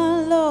to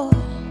the Lord.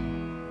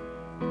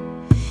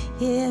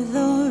 Yeah,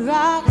 the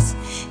rocks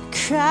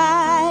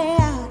cry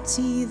out,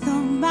 see the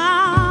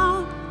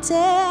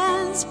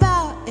mountains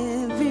bow,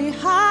 every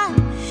heart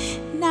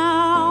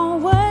now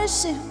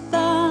worship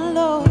the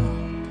Lord.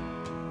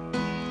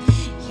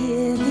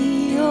 Yeah,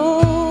 the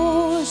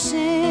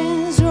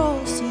oceans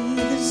roll, see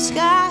the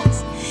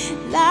skies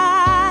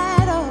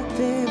light up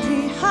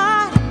every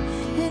heart,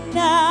 and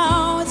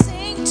now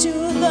sing to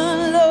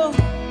the Lord.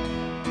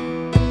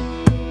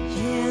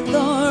 Yeah,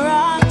 the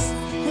rocks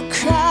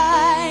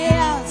cry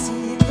out,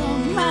 see the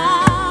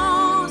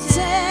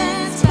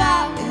mountains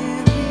bow,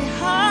 every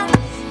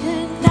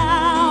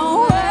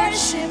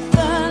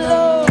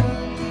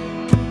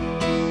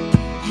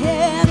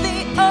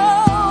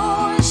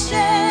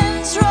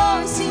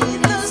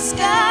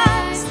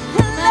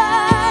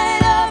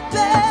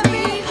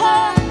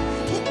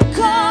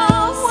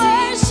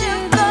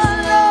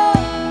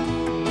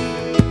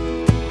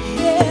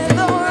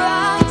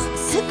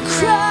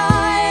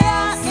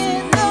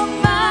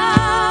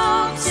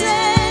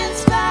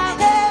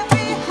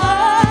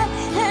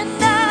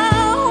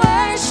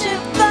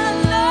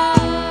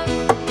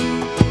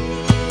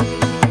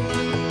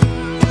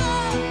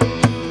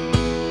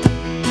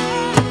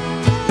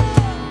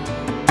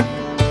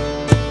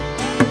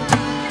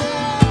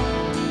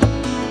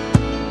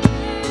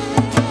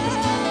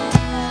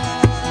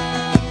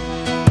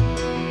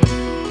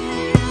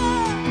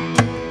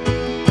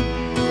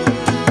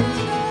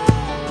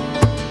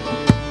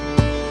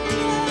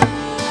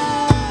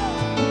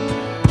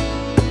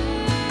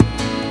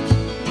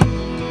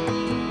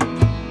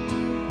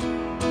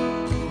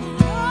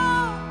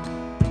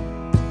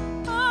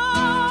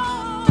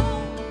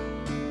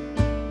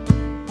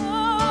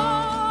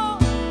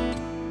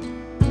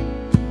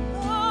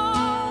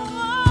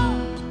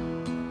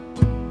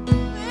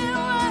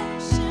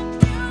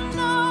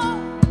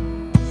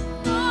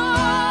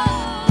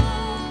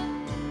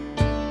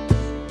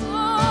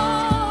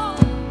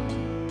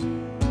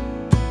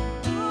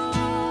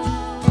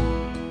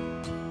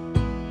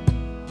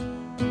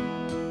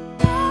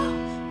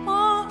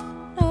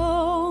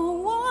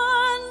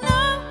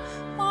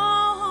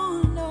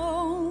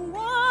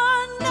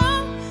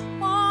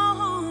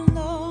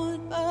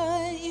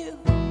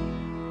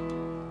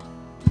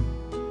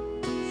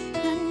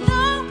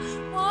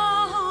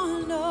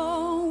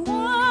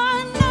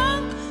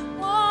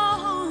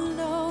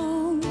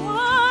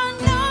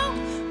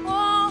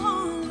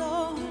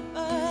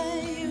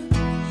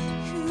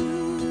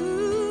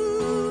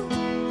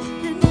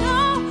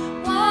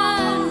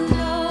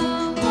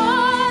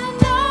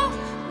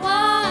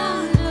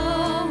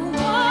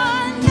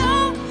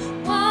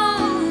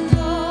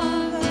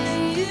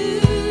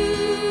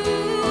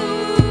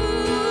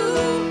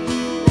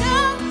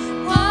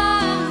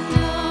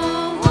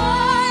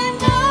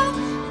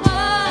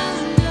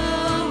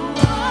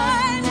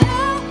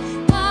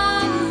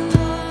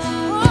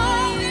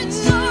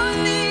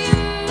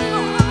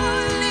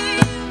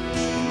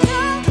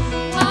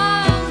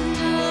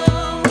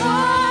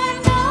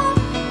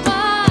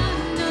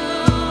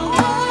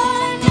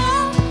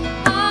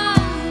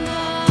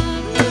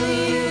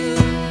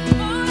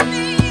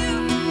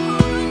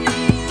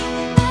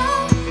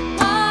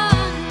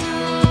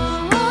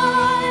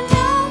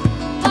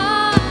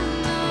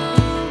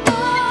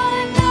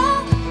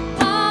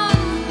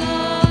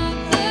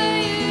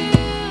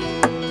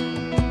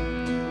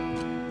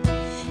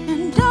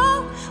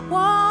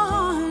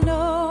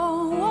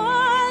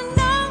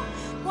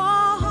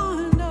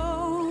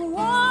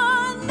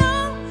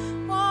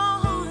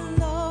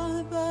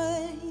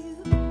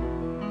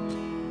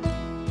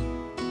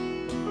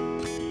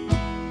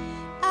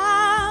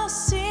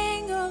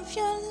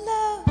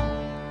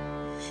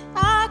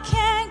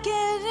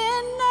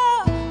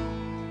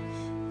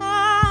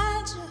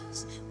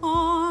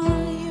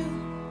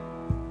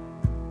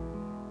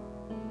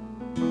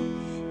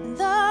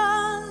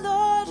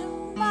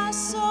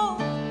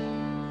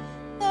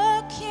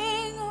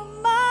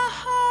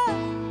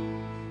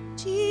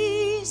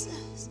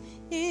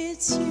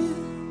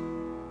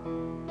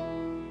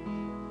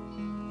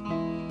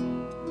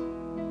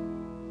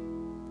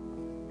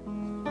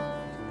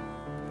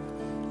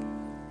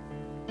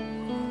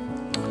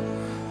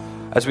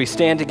As we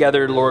stand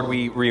together, Lord,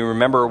 we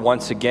remember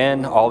once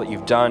again all that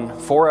you've done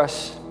for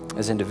us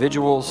as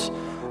individuals,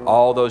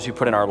 all those you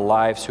put in our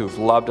lives who have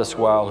loved us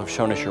well, who have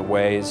shown us your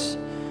ways.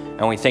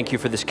 And we thank you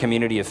for this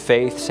community of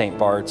faith, St.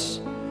 Bart's.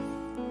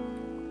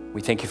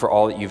 We thank you for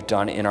all that you've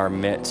done in our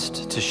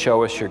midst to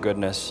show us your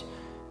goodness.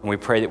 And we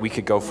pray that we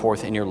could go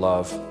forth in your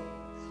love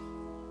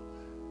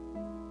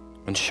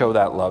and show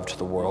that love to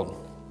the world.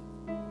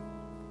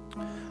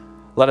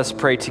 Let us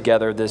pray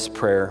together this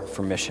prayer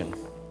for mission.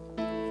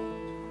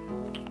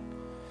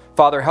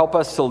 Father, help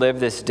us to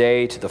live this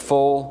day to the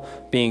full,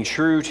 being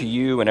true to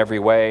you in every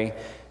way.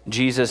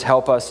 Jesus,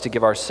 help us to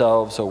give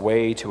ourselves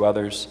away to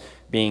others,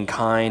 being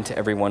kind to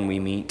everyone we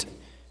meet.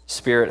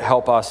 Spirit,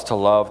 help us to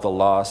love the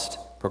lost,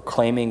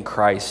 proclaiming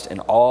Christ in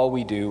all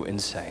we do and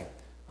say.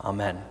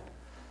 Amen.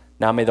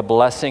 Now may the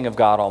blessing of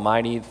God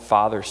Almighty,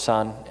 Father,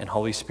 Son, and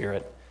Holy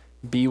Spirit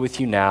be with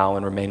you now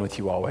and remain with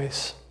you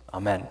always.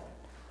 Amen.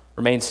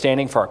 Remain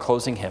standing for our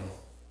closing hymn.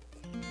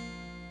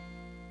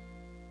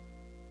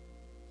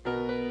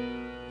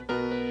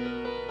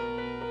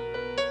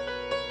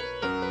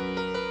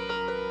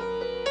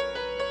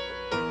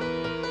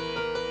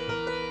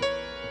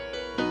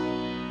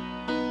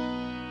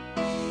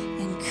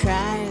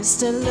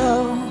 Christ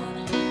alone,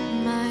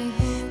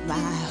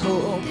 my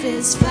hope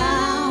is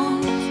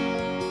found.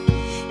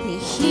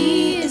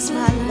 He is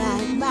my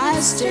light, my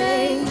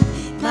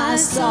strength, my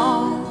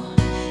song.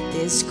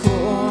 This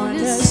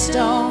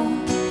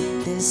cornerstone,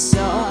 this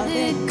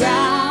solid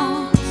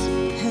ground,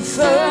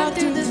 firm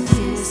through the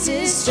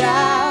fiercest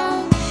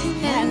drought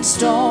and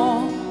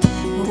storm.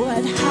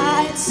 What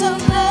heights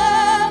of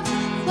love,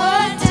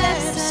 what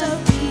depths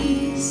of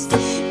peace,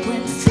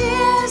 when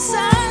fears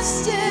are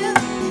still,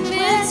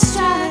 when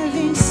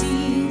striving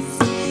cease.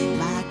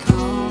 My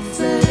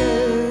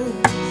comforter,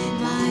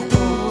 my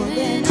all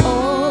in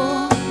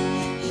all,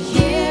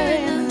 here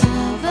in the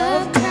love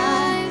of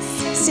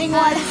Christ. Sing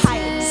what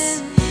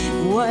heights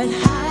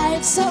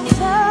of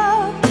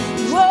love,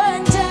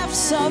 what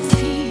depths of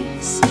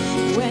peace,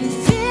 when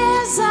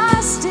fears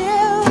are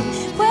still,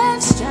 when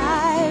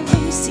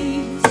striving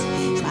cease.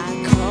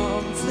 My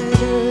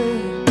comforter,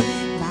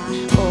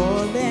 my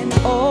all in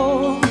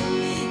all,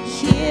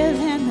 here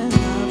in the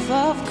love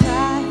of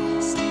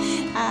Christ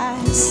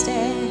I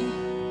stand.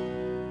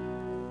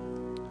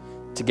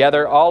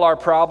 Together, all our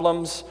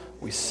problems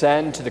we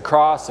send to the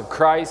cross of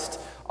Christ.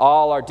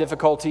 All our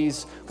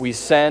difficulties we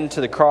send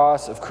to the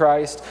cross of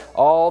Christ.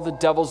 All the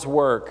devil's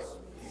work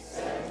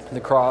to the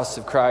cross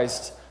of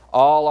Christ.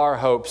 All our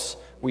hopes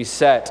we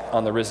set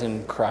on the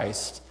risen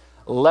Christ.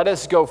 Let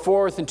us go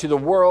forth into the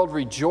world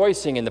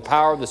rejoicing in the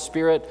power of the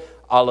Spirit.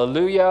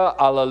 Alleluia,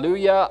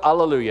 alleluia,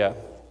 alleluia.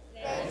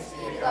 Thanks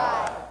be to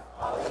God.